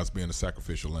right now is being a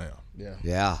sacrificial lamb. Yeah.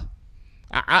 Yeah.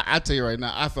 I tell you right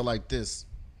now, I feel like this.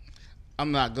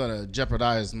 I'm not going to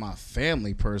jeopardize my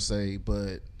family, per se,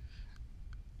 but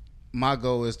my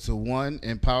goal is to, 1,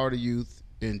 empower the youth,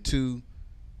 and 2,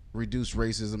 reduce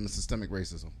racism and systemic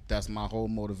racism. That's my whole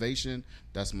motivation.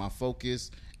 That's my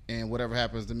focus. And whatever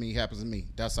happens to me, happens to me.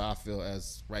 That's how I feel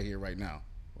as right here, right now.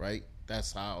 Right?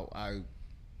 That's how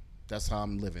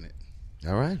I'm living it.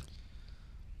 All right.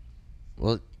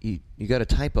 Well, you got a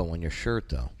typo on your shirt,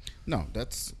 though. No,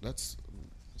 that's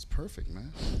perfect,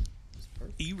 man. It's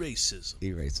perfect.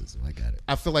 E-racism. I got it.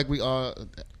 I feel like we all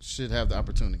should have the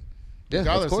opportunity. Yeah,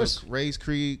 regardless of course. of race,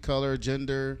 creed, color,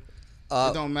 gender,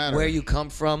 it don't matter. Where you come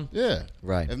from. Yeah.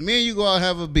 Right. If me and you go out and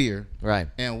have a beer, right,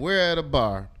 and we're at a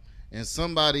bar, and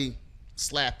somebody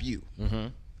slap you,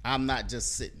 I'm not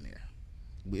just sitting there.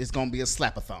 It's going to be a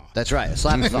slap-a-thon. That's right, a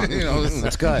slap-a-thon. You know,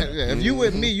 that's good. Yeah, if you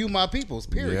with me, you my peoples,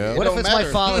 period. Yeah. What if it's my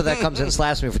father that comes in and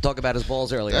slaps me for talking about his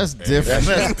balls earlier? That's different.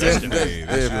 That's different.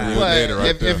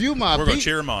 If you my we're going to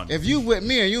cheer him on. If you with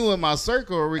me and you in my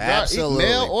circle, regardless,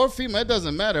 male or female, it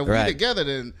doesn't matter. If we together,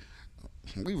 then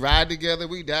we ride together,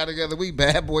 we die together, we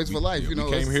bad boys for life. You know,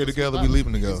 we came here together, we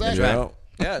leaving together. Exactly. Right.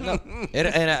 Yeah, no.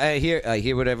 And I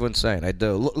hear what everyone's saying. I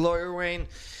do. Lawyer Wayne,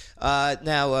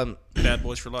 now... Bad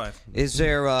Boys for Life. Is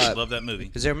there... love that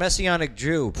movie. Is there Messianic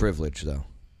Jew privilege, though?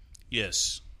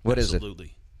 Yes. What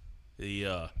absolutely. Is it?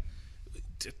 I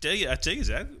tell you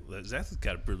exactly the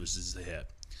kind of privileges they have.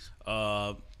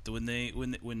 When they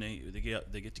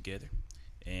get together,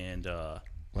 and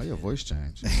why your voice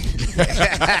changed? And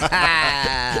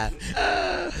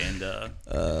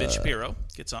Ben Shapiro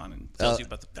gets on and tells you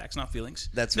about the facts, not feelings.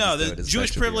 That's the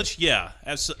Jewish privilege. Yeah,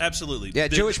 absolutely. Yeah,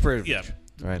 Jewish privilege. Yeah,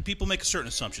 right. People make certain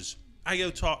assumptions. I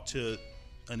go talk to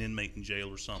an inmate in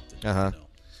jail or something. Uh-huh. You know,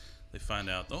 they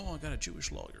find out, I got a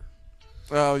Jewish lawyer.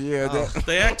 Oh yeah,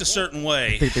 they act a certain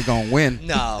way. I think they're gonna win.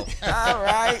 No, all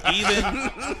right.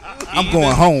 I'm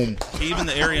going home. Even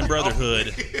the Aryan Brotherhood,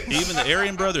 is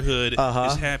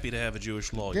happy to have a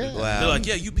Jewish lawyer. Yeah. Wow. They're like,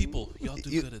 yeah, you people, y'all do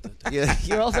good at that. Yeah,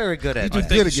 you're all very good at that. that.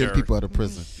 You're good at getting people out of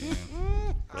prison. Yeah.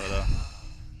 But,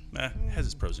 It has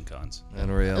its pros and cons.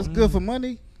 Unreal. It's good for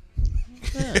money.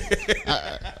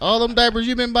 Yeah. All them diapers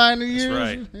you've been buying the years.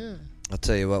 That's right. Yeah. I'll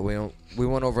tell you what, we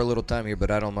went over a little time here,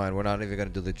 but I don't mind. We're not even going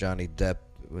to do the Johnny Depp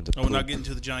with the we're not getting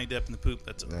to the Johnny Depp and the poop.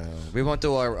 That's no. We won't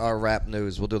do our rap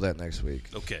news. We'll do that next week.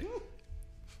 okay.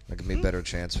 That give me a better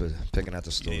chance for picking out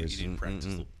the stories. You didn't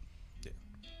practice. Yeah.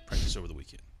 Practice over the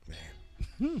weekend.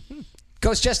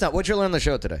 Coach Chestnut, what'd you learn on the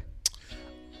show today?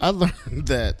 I learned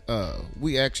that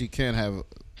we actually can have a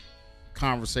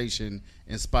conversation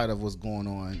in spite of what's going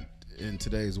on in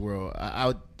today's world.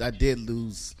 I did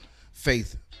lose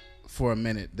faith for a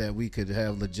minute that we could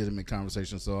have legitimate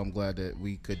conversations, so I'm glad that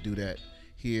we could do that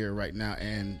here right now.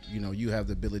 And you have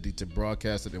the ability to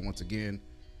broadcast it. And once again,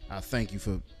 I thank you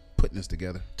for putting this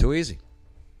together. Too easy.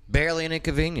 Barely an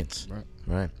inconvenience.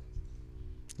 Right.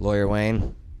 Lawyer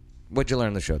Wayne, what'd you learn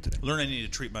on the show today? Learn I need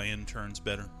to treat my interns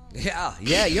better.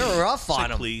 Yeah, you're rough on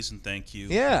them. Please and thank you.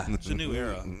 Yeah. It's a new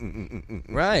era.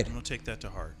 Right. I'm going to take that to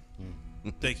heart.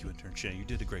 Thank you, intern Shane. You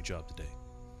did a great job today.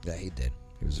 Yeah, he did.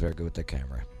 He was very good with the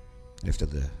camera. After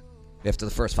the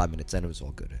first 5 minutes, then it was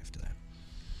all good after that.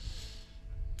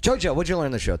 Jojo, what'd you learn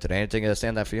on the show today? Anything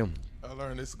stand out for you? I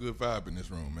learned it's a good vibe in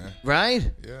this room, man.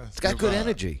 Right? Yeah. It's got good vibe.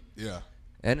 energy. Yeah.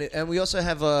 And we also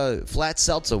have flat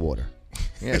seltzer water.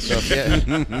 Yeah, so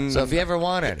if you ever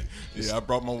want it. Yeah, I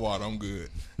brought my water. I'm good.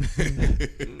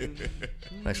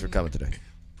 Thanks for coming today.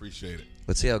 Appreciate it.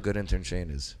 Let's see how good intern Shane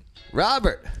is.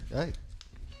 Robert. Hey.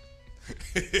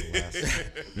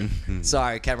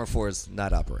 Sorry, camera 4 is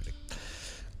not operating.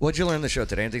 What'd you learn on the show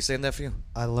today? Anything saying that for you?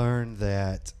 I learned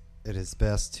that it is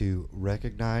best to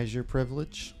recognize your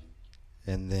privilege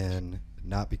and then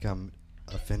not become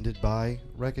offended by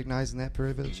recognizing that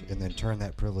privilege and then turn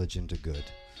that privilege into good.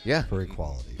 Yeah. For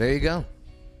equality. There you go.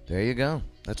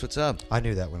 That's what's up. I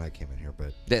knew that when I came in here,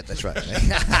 but Yeah, that's right. it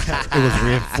was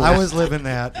reinforced. I was living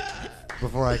that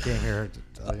before I came here.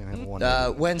 I didn't have one.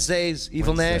 Wednesdays,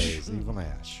 Evil Nash. Evil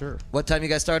Nash, sure. What time you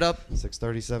guys start up?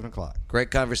 6:30, 7 o'clock.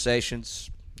 Great conversations.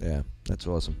 Yeah, that's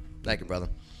awesome. Thank you, brother.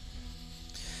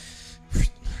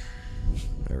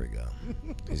 There we go.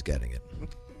 He's getting it.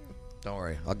 Don't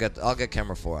worry. I'll get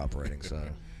camera 4 operating. So.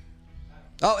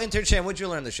 Oh, intern Shane, what'd you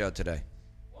learn on the show today?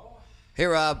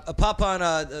 Here, pop on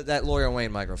that Lawyer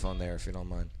Wayne microphone there, if you don't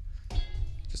mind.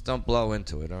 Just don't blow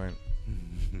into it, all right?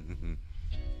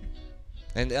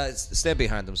 And stand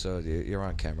behind him so you're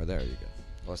on camera. There you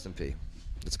go. Austin P.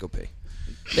 Let's go pee.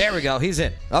 There we go. He's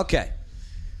in. Okay.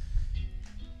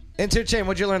 Intern Shane,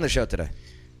 what'd you learn on the show today?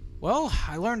 Well,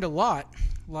 I learned a lot.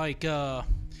 Like, for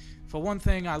one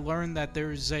thing, I learned that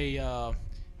there's a...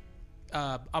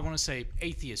 I want to say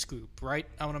atheist group, right?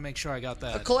 I want to make sure I got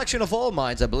that. A collection of all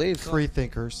minds, I believe. Free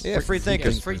thinkers. Yeah, free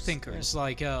thinkers. Yes, free thinkers.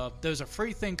 Like, there's a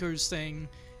free thinkers thing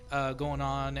going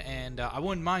on, and I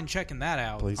wouldn't mind checking that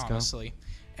out, Please honestly.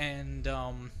 And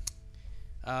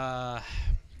aside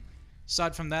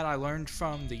from that, I learned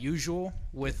from the usual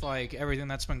with, like, everything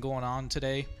that's been going on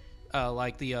today.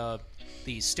 Like the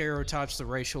stereotypes, the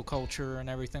racial culture, and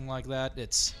everything like that.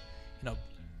 It's,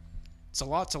 it's a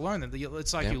lot to learn.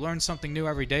 It's like you learn something new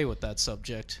every day with that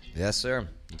subject. Yes, sir.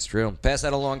 It's true. Pass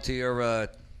that along to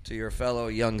your fellow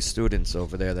young students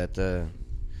over there. That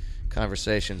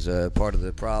conversation's part of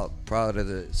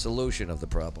the solution of the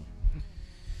problem.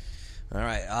 All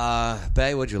right,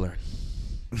 Bay, what'd you learn?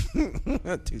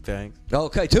 2 things.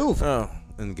 Okay, 2. Oh,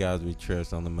 and guys we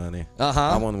trust on the money. Uh-huh.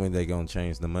 I wonder when they gonna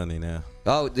change the money now.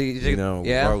 Oh,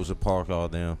 yeah. Rosa Parks, all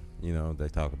them. They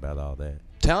talk about all that.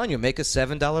 Telling you, make a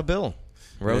 $7 bill.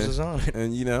 Roses on it.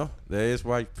 And there is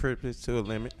white privilege to a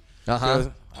limit.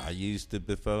 I used it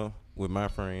before with my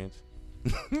friends.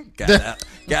 Gotta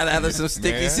have some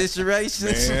sticky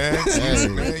situations.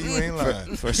 Man, you ain't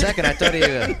lying. For a second, I thought he.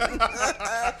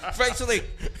 Facially.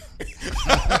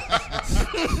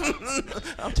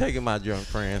 I'm taking my drunk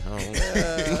friend home.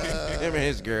 Him and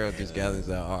his girl just got this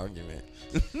argument.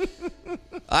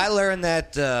 I learned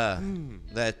that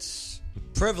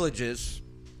privileges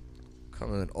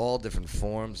come in all different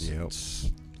forms. Yep.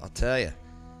 I'll tell you,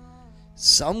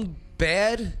 some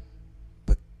bad,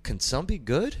 but can some be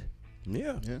good?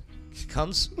 Yeah.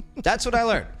 That's what I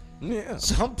learned. Yeah.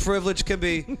 Some privilege can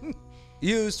be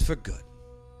used for good.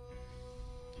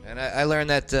 And I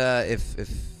learned that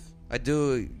if I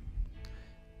do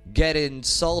get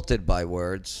insulted by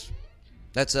words,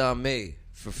 that's on me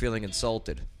for feeling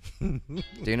insulted. Do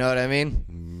you know what I mean?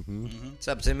 Mm-hmm. It's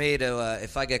up to me to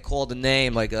if I get called a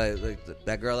name like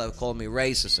that girl that called me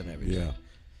racist and everything.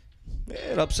 Yeah.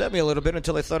 It upset me a little bit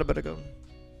until I thought about it.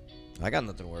 I got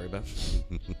nothing to worry about.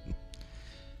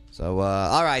 So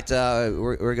all right,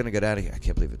 we're gonna get out of here. I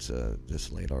can't believe it's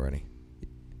this late already.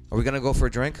 Are we gonna go for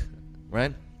a drink,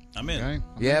 right? I'm in. Okay?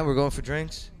 Yeah, we're going for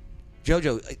drinks.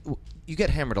 JoJo, you get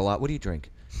hammered a lot. What do you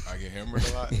drink? I get hammered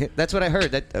a lot. That's what I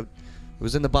heard. That it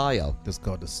was in the bio. That's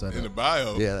called the setup. In the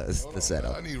bio? Yeah, that's the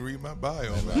setup. I need to read my bio,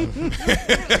 man.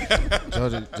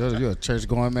 Jojo, you're a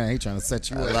church-going man. He trying to set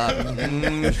you up. I'm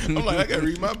like, I got to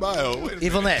read my bio.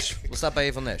 Evil Nish. We'll stop by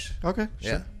Evil Nish. Okay, Yeah,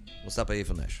 sure. we'll stop by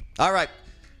Evil Nish. All right.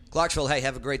 Clarksville, hey,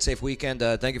 have a great, safe weekend.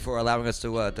 Thank you for allowing us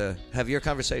to have your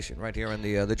conversation right here on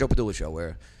the Joe Padula Show,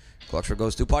 where Clarksville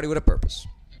goes to party with a purpose.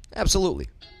 Absolutely.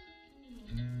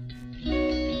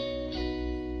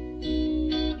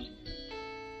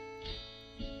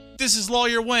 This is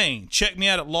Lawyer Wayne. Check me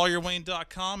out at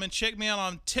lawyerwayne.com and check me out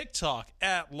on TikTok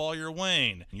at Lawyer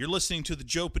Wayne. You're listening to the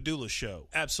Joe Padula Show.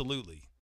 Absolutely.